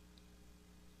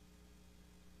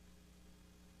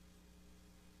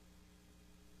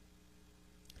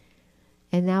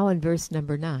 And now in verse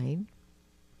number 9.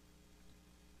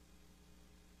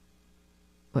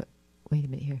 Wait a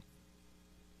minute here.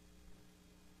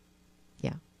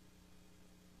 Yeah.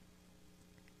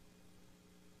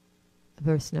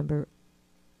 Verse number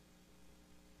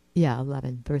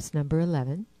 11. Verse number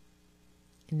 11.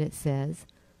 And it says,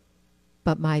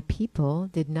 "But my people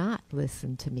did not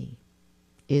listen to me.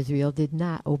 Israel did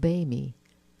not obey me."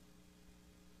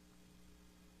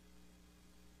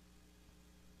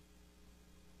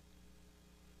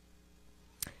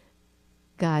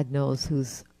 God knows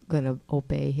who's going to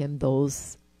obey him.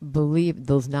 Those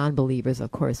non-believers,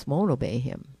 of course, won't obey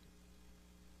him.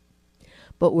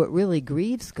 But what really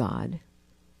grieves God,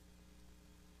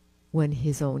 when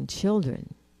his own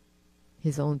children,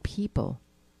 his own people,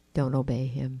 don't obey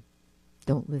him,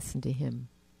 don't listen to him.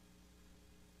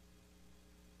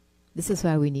 This is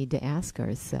why we need to ask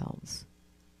ourselves,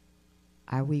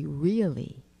 are we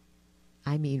really,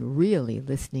 I mean really,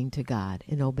 listening to God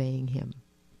and obeying him?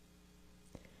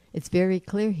 It's very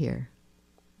clear here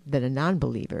that a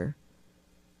non-believer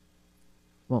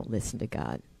won't listen to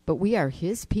God. But we are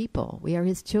his people. We are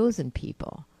his chosen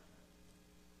people.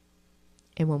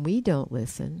 And when we don't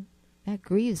listen, that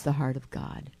grieves the heart of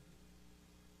God.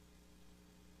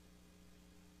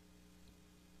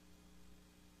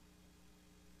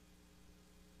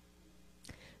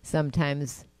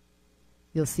 Sometimes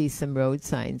you'll see some road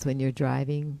signs when you're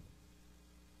driving,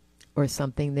 or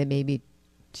something that maybe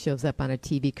shows up on a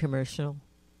TV commercial.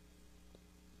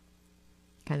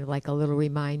 Kind of like a little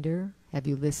reminder. Have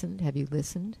you listened? Have you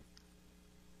listened?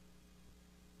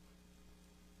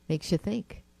 Makes you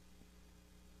think.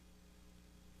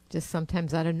 Just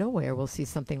sometimes out of nowhere we'll see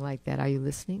something like that. Are you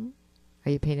listening?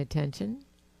 Are you paying attention?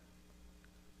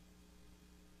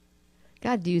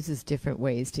 God uses different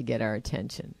ways to get our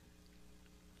attention.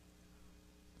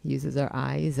 He uses our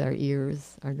eyes, our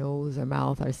ears, our nose, our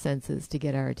mouth, our senses to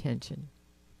get our attention.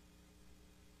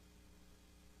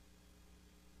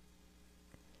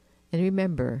 And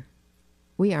remember,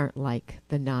 we aren't like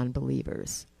the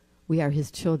non-believers. We are his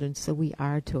children, so we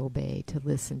are to obey, to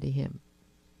listen to him.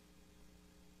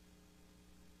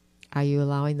 Are you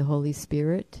allowing the Holy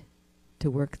Spirit to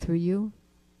work through you?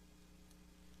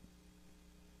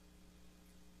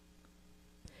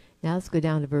 Now let's go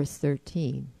down to verse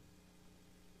 13.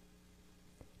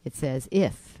 It says,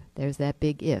 if. There's that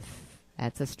big if.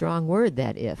 That's a strong word,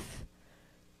 that if.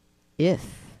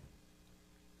 If.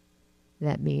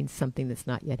 That means something that's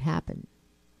not yet happened.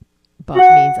 But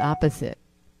means opposite.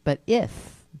 But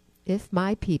if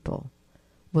my people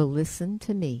will listen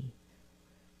to me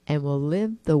and will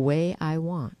live the way I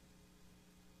want,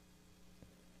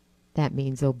 that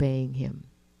means obeying him.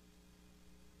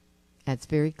 That's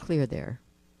very clear there.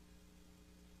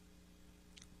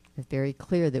 It's very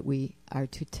clear that we are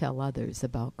to tell others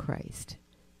about Christ.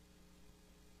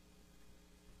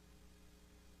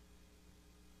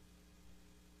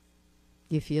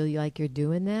 Do you feel like you're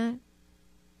doing that?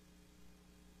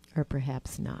 Or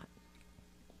perhaps not.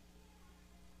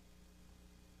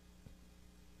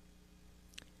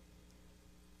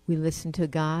 We listen to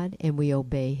God and we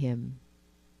obey him.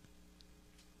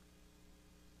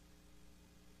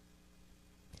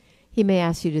 He may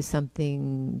ask you to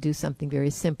do something very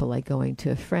simple, like going to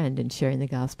a friend and sharing the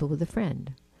gospel with a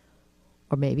friend.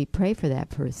 Or maybe pray for that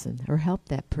person or help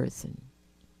that person.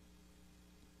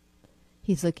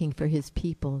 He's looking for his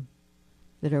people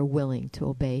that are willing to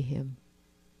obey him.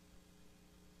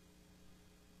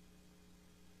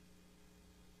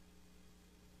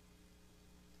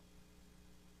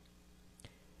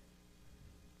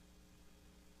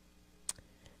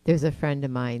 There's a friend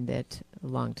of mine that a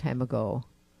long time ago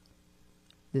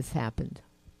this happened.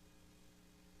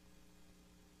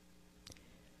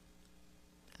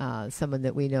 Someone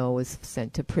that we know was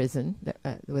sent to prison.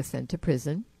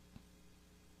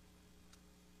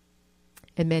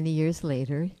 And many years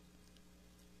later,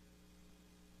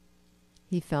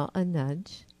 he felt a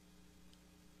nudge,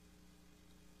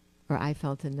 or I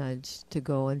felt a nudge to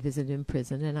go and visit him in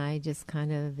prison, and I just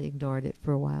kind of ignored it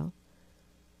for a while.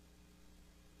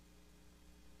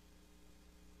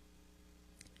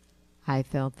 I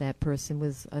felt that person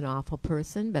was an awful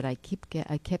person, but I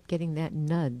kept getting that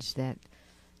nudge that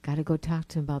got to go talk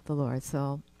to him about the Lord.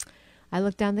 So I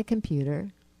looked on the computer,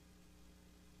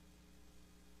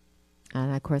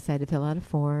 and of course I had to fill out a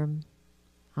form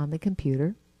on the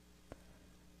computer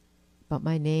about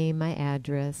my name, my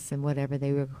address, and whatever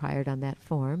they required on that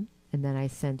form. And then I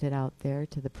sent it out there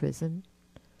to the prison.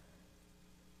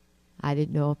 I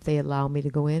didn't know if they allowed me to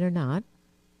go in or not.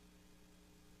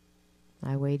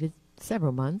 I waited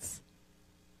several months.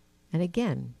 And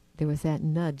again, there was that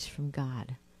nudge from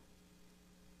God.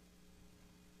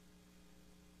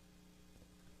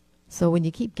 So when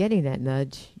you keep getting that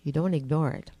nudge, you don't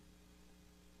ignore it.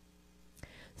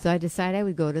 So I decided I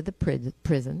would go to the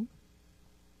prison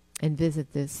and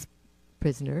visit this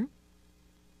prisoner.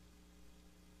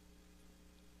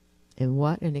 And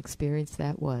what an experience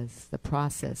that was, the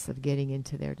process of getting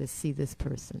into there to see this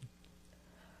person.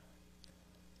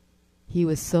 He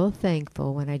was so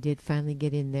thankful when I did finally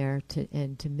get in there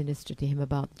to minister to him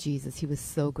about Jesus. He was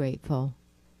so grateful.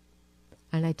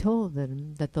 And I told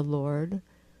him that the Lord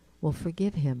will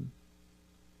forgive him.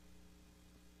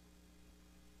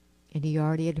 And he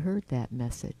already had heard that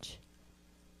message.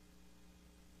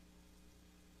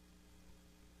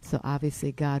 So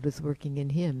obviously God was working in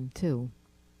him too.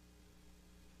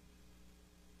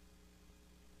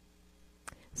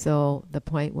 So the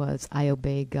point was, I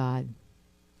obeyed God.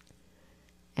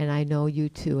 And I know you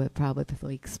too have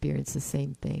probably experienced the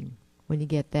same thing. When you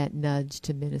get that nudge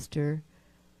to minister,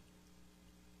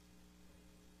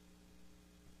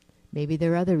 maybe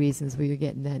there are other reasons where you're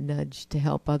getting that nudge to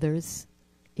help others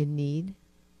in need.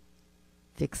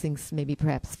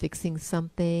 Perhaps fixing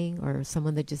something, or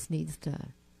someone that just needs to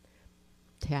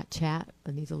chat,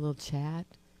 or needs a little chat.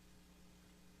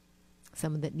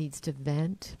 Someone that needs to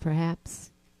vent,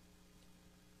 perhaps.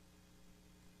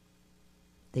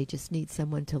 They just need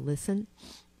someone to listen.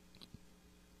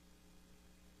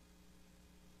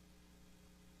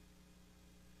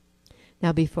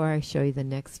 Now, before I show you the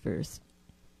next verse,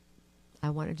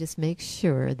 I want to just make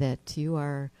sure that you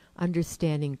are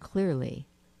understanding clearly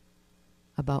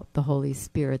about the Holy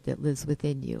Spirit that lives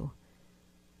within you.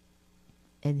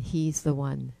 And He's the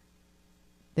one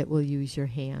that will use your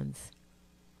hands.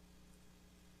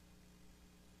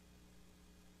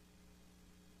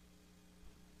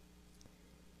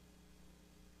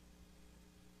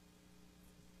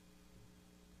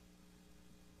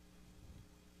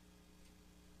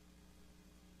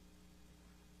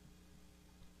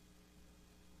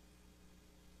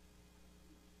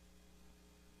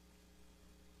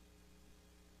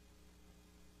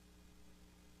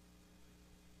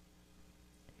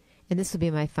 And this will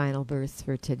be my final verse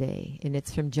for today. And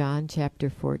it's from John chapter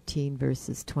 14,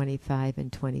 verses 25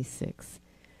 and 26.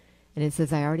 And it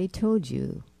says, I already told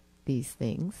you these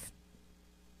things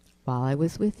while I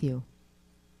was with you.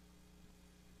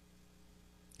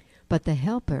 But the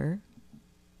Helper,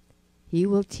 He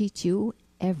will teach you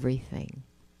everything.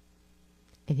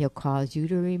 And He'll cause you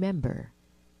to remember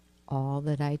all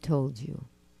that I told you.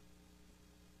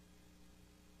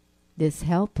 This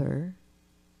Helper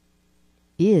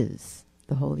is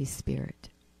the Holy Spirit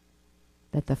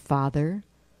that the Father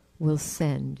will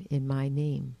send in my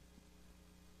name.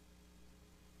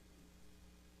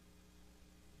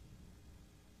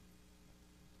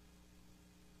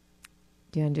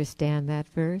 Do you understand that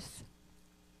verse?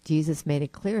 Jesus made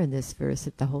it clear in this verse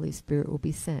that the Holy Spirit will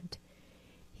be sent.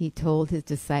 He told His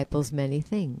disciples many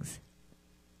things,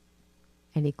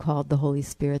 and He called the Holy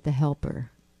Spirit the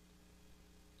Helper.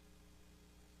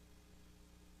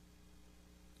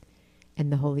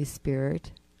 And the Holy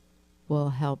Spirit will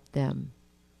help them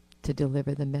to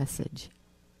deliver the message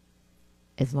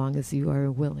as long as you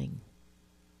are willing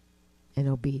and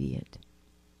obedient.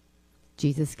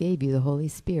 Jesus gave you the Holy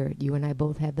Spirit. You and I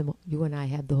both have you and I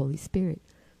have the Holy Spirit.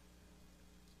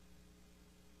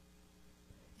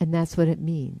 And that's what it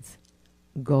means.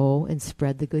 Go and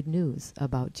spread the good news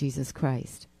about Jesus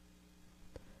Christ.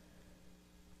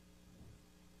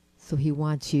 So He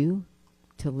wants you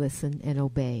to listen and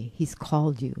obey. He's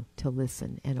called you to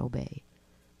listen and obey.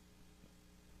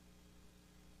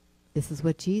 This is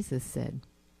what Jesus said.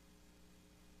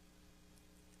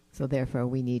 So therefore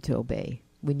we need to obey.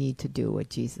 We need to do what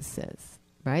Jesus says.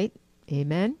 Right?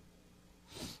 Amen?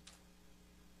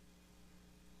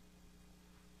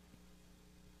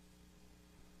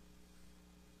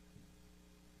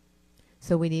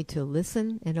 So we need to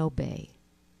listen and obey.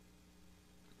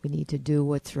 We need to do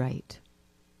what's right.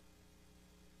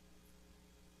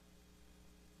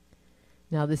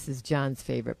 Now this is John's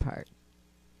favorite part.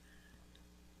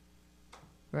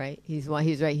 Right? He's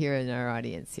right here in our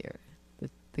audience here.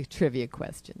 The trivia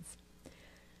questions.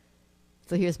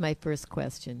 So here's my first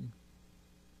question.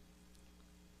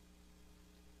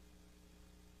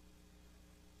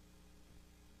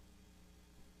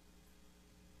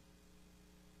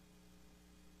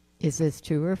 Is this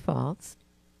true or false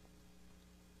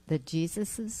that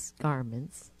Jesus'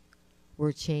 garments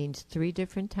were changed 3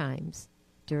 different times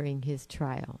during His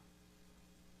trial?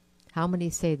 How many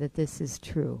say that this is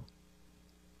true?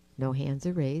 No hands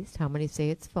are raised. How many say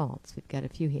it's false? We've got a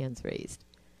few hands raised.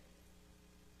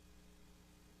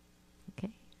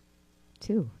 Okay.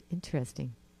 2.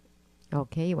 Interesting.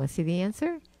 Okay, you want to see the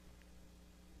answer?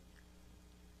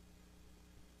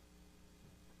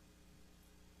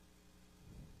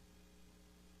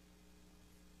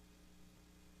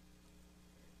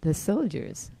 The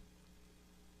soldiers,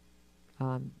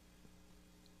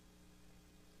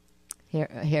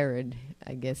 Herod,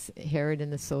 I guess, Herod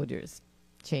and the soldiers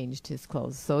changed his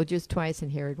clothes. Soldiers twice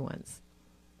and Herod once.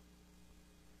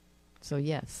 So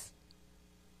yes,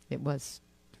 it was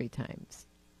 3 times.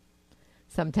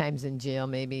 Sometimes in jail,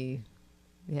 maybe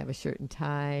they have a shirt and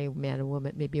tie, man and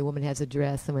woman. Maybe a woman has a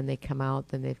dress, and when they come out,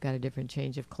 then they've got a different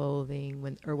change of clothing.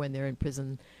 When they're in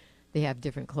prison, they have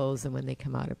different clothes than when they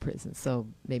come out of prison. So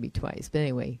maybe twice. But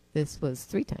anyway, this was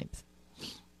 3 times.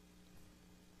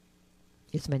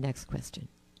 Here's my next question.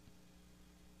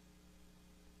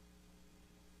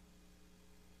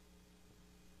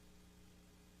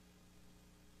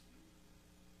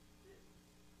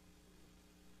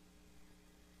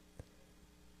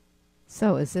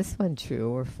 So is this one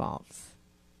true or false?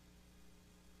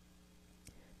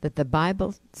 That the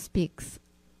Bible speaks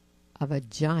of a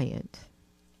giant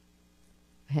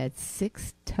who had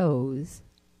 6 toes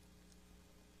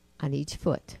on each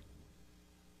foot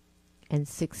and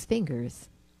 6 fingers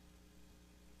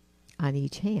on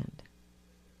each hand.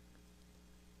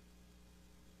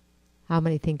 How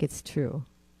many think it's true?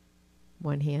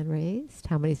 1 hand raised.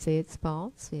 How many say it's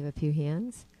false? We have a few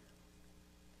hands.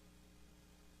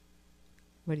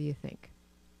 What do you think?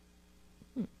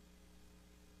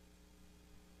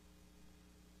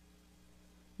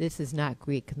 This is not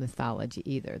Greek mythology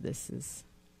either. This is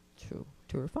true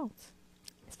or false.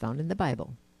 It's found in the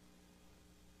Bible.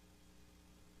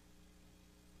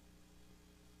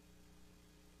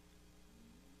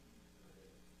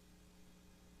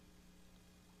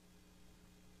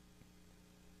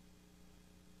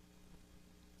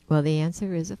 Well, the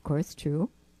answer is, of course,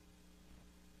 true.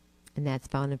 And that's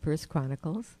found in 1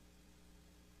 Chronicles,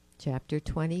 chapter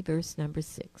 20, verse number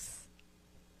 6.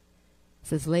 It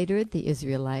says, later the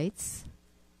Israelites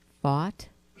fought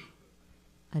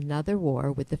another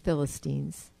war with the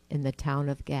Philistines in the town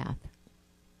of Gath.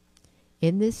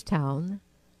 In this town,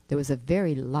 there was a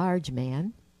very large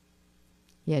man.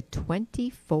 He had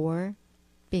 24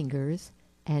 fingers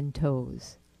and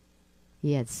toes.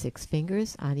 He had 6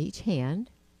 fingers on each hand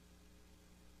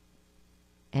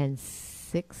and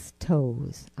 6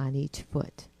 toes on each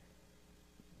foot.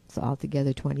 So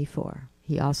altogether 24.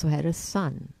 He also had a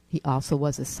son. He also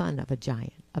was a son of a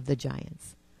giant, of the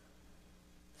giants.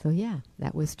 So yeah,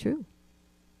 that was true.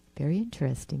 Very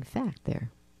interesting fact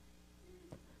there.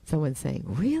 Someone's saying,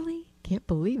 really? Can't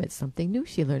believe it. Something new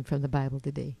she learned from the Bible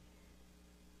today.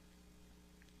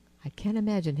 I can't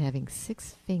imagine having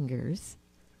 6 fingers.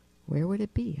 Where would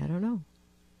it be? I don't know.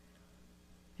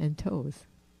 And toes.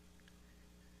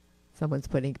 Someone's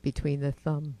putting it between the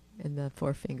thumb and the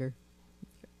forefinger.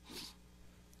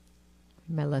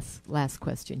 My last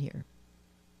question here.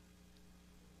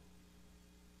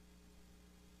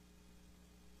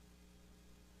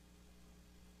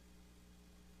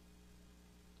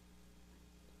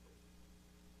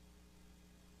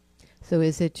 So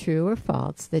is it true or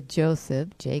false that Joseph,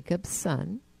 Jacob's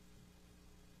son,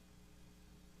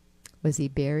 was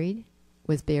buried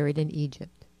in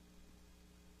Egypt?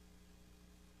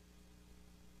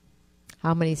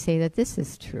 How many say that this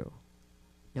is true?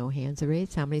 No hands are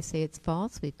raised. How many say it's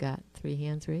false? We've got 3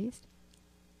 hands raised.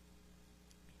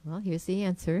 Well, here's the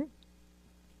answer.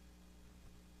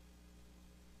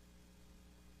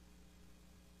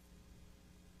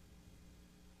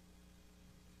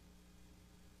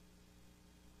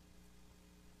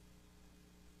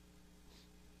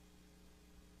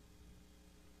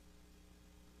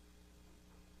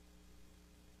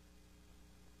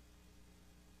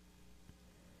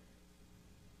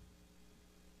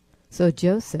 So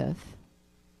Joseph,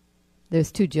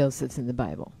 there's 2 Josephs in the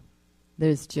Bible.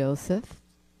 There's Joseph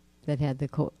that had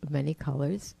the many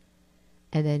colors,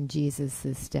 and then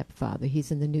Jesus' stepfather.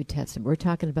 He's in the New Testament. We're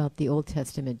talking about the Old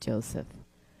Testament Joseph.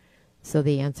 So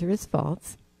the answer is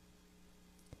false,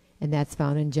 and that's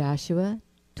found in Joshua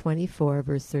 24,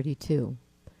 verse 32.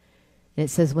 And it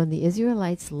says, when the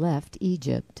Israelites left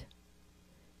Egypt,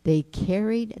 they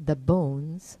carried the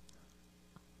bones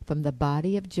from the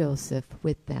body of Joseph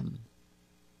with them.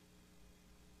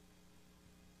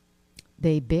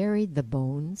 They buried the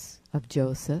bones of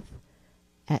Joseph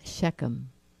at Shechem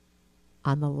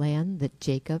on the land that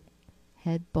Jacob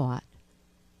had bought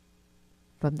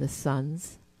from the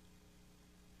sons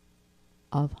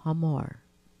of Hamor,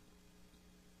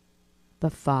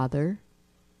 the father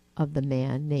of the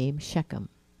man named Shechem.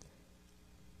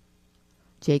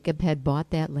 Jacob had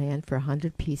bought that land for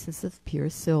 100 pieces of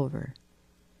pure silver.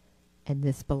 And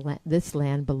this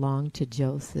land belonged to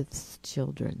Joseph's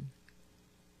children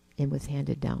and was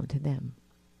handed down to them.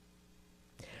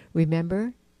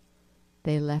 Remember,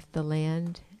 they left the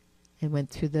land and went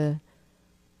through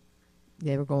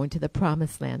they were going to the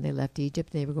promised land. They left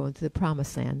Egypt, they were going to the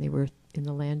promised land. They were in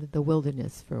the land of the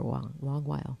wilderness for a long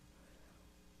while.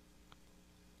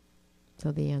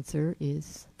 So the answer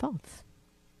is false.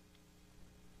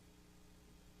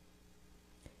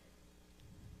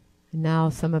 Now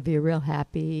some of you are real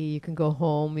happy. You can go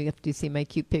home. You have to see my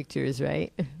cute pictures,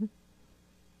 right?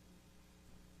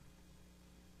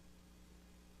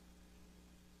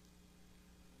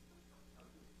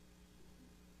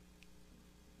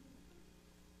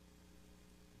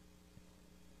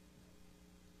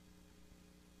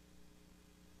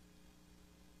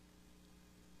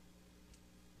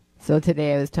 So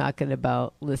today I was talking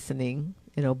about listening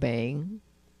and obeying.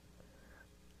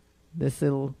 This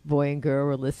little boy and girl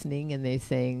were listening, and they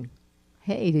saying,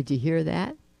 hey, did you hear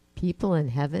that? People in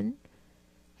heaven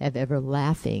have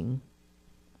everlasting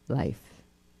life.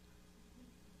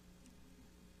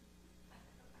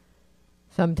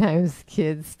 Sometimes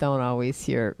kids don't always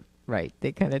hear right.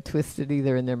 They kind of twist it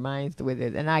either in their minds with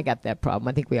it. And I got that problem.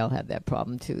 I think we all have that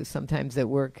problem too. Sometimes at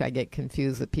work I get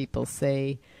confused what people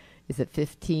say. Is it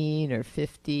 15 or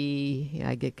 50? Yeah,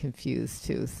 I get confused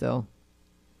too, so...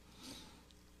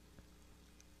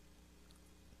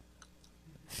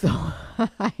 So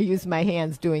I use my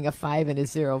hands doing a 5 and a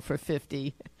 0 for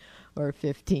 50 or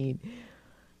 15.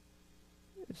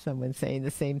 Someone saying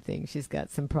the same thing. She's got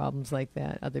some problems like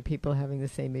that. Other people having the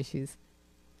same issues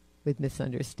with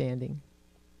misunderstanding.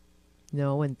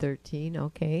 No and 13,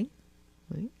 okay.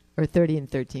 Right. Or 30 and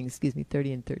 13, excuse me,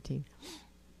 30 and 13.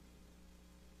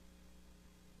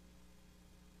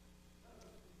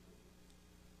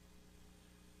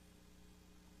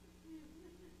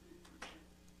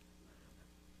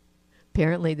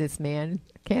 Apparently this man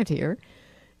can't hear,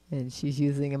 and she's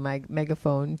using a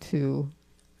megaphone to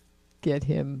get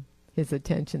him his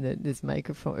attention that his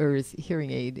microphone or his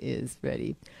hearing aid is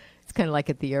ready. It's kind of like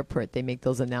at the airport. They make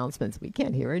those announcements. We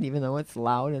can't hear it, even though it's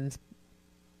loud. And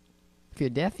if you're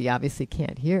deaf, you obviously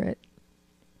can't hear it.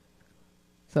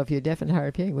 So if you're deaf and hard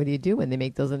of hearing, what do you do when they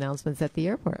make those announcements at the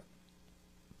airport?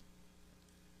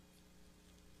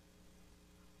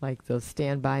 Like those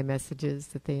standby messages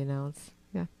that they announce.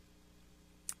 Yeah.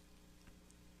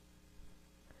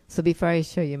 So before I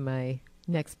show you my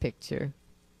next picture,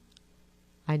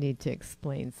 I need to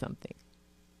explain something.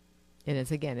 And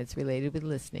it's related with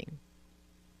listening.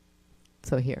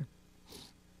 So here.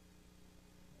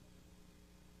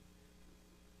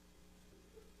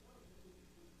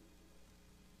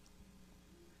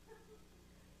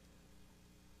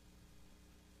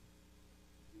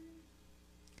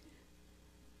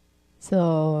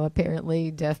 So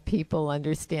apparently deaf people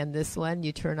understand this one.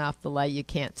 You turn off the light, you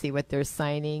can't see what they're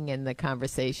signing, and the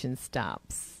conversation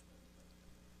stops.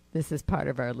 This is part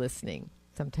of our listening.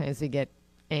 Sometimes we get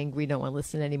angry, don't want to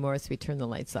listen anymore, so we turn the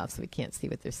lights off so we can't see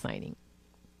what they're signing.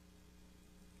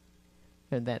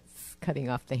 And that's cutting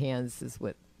off the hands is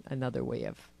what another way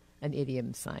of an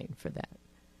idiom sign for that.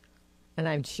 And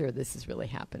I'm sure this has really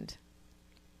happened.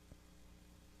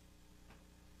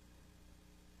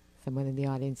 Someone in the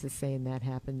audience is saying that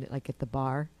happened, like at the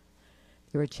bar.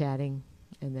 They were chatting,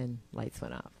 and then lights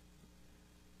went off.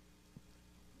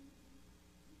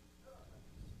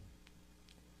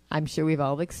 I'm sure we've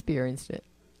all experienced it.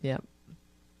 Yep.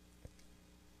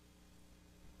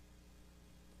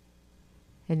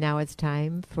 And now it's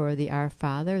time for the Our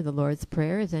Father, the Lord's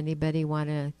Prayer. Does anybody want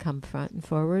to come front and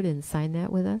forward and sign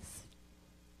that with us?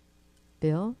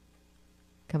 Bill?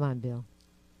 Come on, Bill.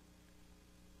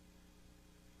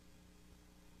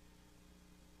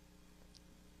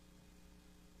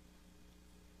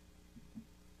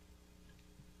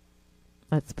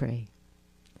 Let's pray.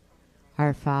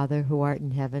 Our Father, who art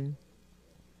in heaven,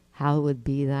 hallowed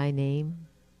be thy name.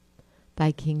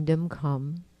 Thy kingdom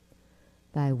come,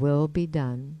 thy will be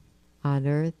done, on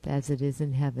earth as it is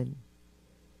in heaven.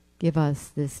 Give us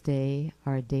this day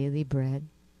our daily bread,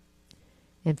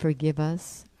 and forgive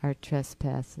us our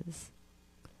trespasses,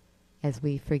 as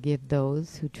we forgive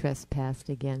those who trespass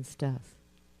against us.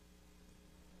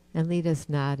 And lead us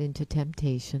not into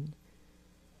temptation,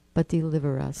 but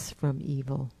deliver us from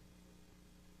evil.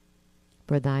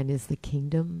 For thine is the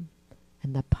kingdom,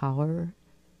 and the power,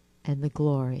 and the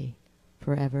glory,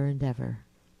 forever and ever.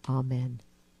 Amen.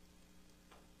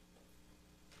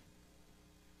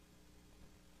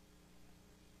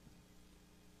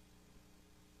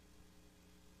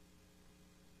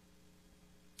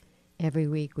 Every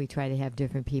week we try to have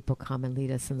different people come and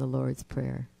lead us in the Lord's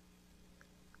Prayer.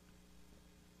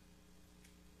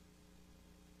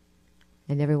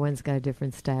 And everyone's got a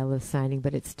different style of signing,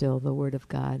 but it's still the Word of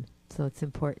God. So it's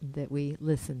important that we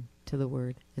listen to the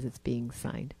Word as it's being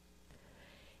signed.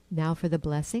 Now for the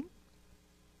blessing.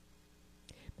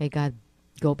 May God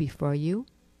go before you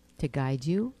to guide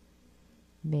you.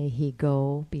 May He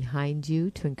go behind you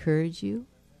to encourage you.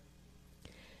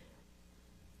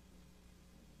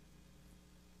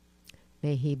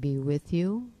 May He be with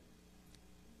you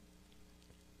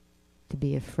to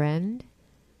be a friend,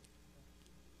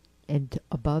 and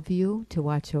above you to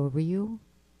watch over you,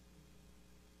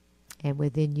 and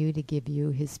within you to give you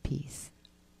His peace.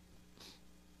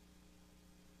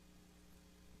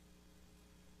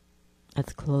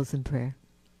 Let's close in prayer.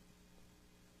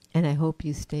 And I hope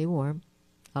you stay warm,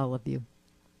 all of you.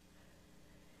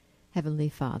 Heavenly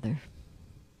Father,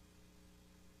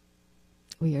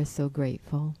 we are so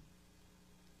grateful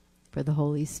for the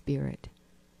Holy Spirit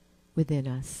within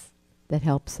us that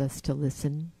helps us to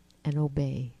listen and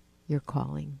obey your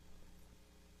calling.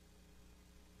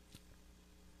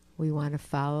 We want to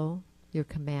follow your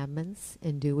commandments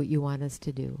and do what you want us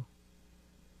to do.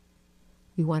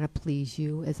 We want to please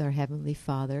you as our Heavenly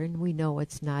Father, and we know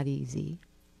it's not easy.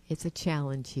 It's a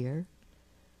challenge here.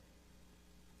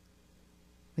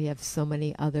 We have so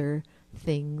many other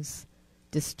things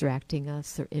distracting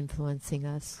us or influencing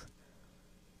us.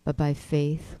 But by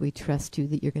faith, we trust you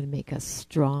that you're going to make us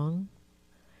strong,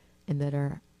 and that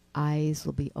our eyes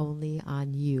will be only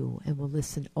on you and will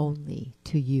listen only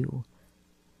to you.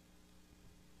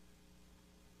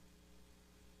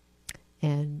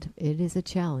 And it is a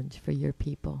challenge for your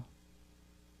people.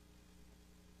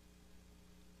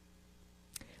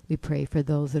 We pray for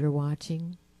those that are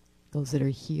watching, those that are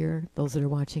here, those that are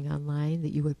watching online,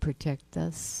 that you would protect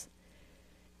us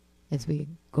as we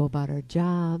go about our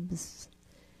jobs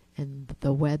and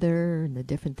the weather and the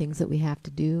different things that we have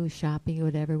to do, shopping,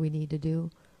 whatever we need to do.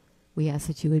 We ask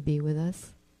that you would be with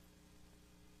us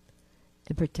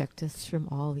and protect us from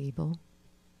all evil.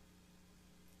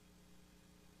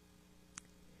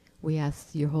 We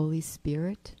ask your Holy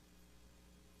Spirit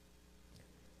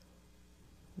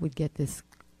would get this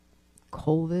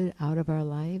COVID out of our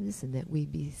lives, and that we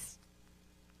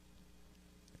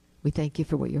thank you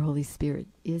for what your Holy Spirit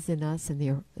is in us,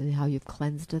 and how you've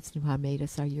cleansed us and how made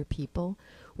us your people.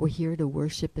 We're here to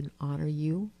worship and honor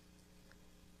you.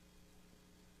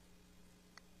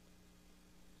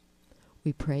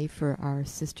 We pray for our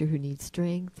sister who needs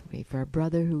strength. We pray for our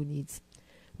brother who needs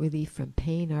relief from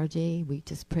pain, RJ. We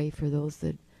just pray for those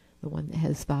the one that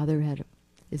has father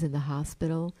is in the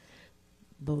hospital.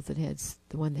 Those that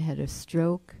the one that had a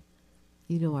stroke.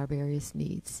 You know our various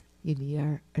needs. You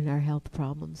need our health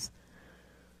problems.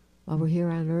 While we're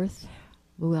here on earth,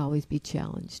 we'll always be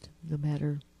challenged, no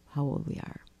matter how old we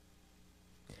are.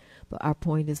 But our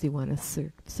point is we want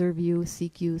to serve you,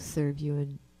 seek you, serve you,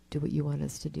 and do what you want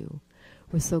us to do.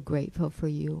 We're so grateful for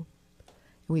you.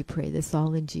 And we pray this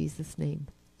all in Jesus' name.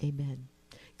 Amen.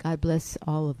 God bless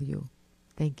all of you.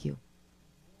 Thank you.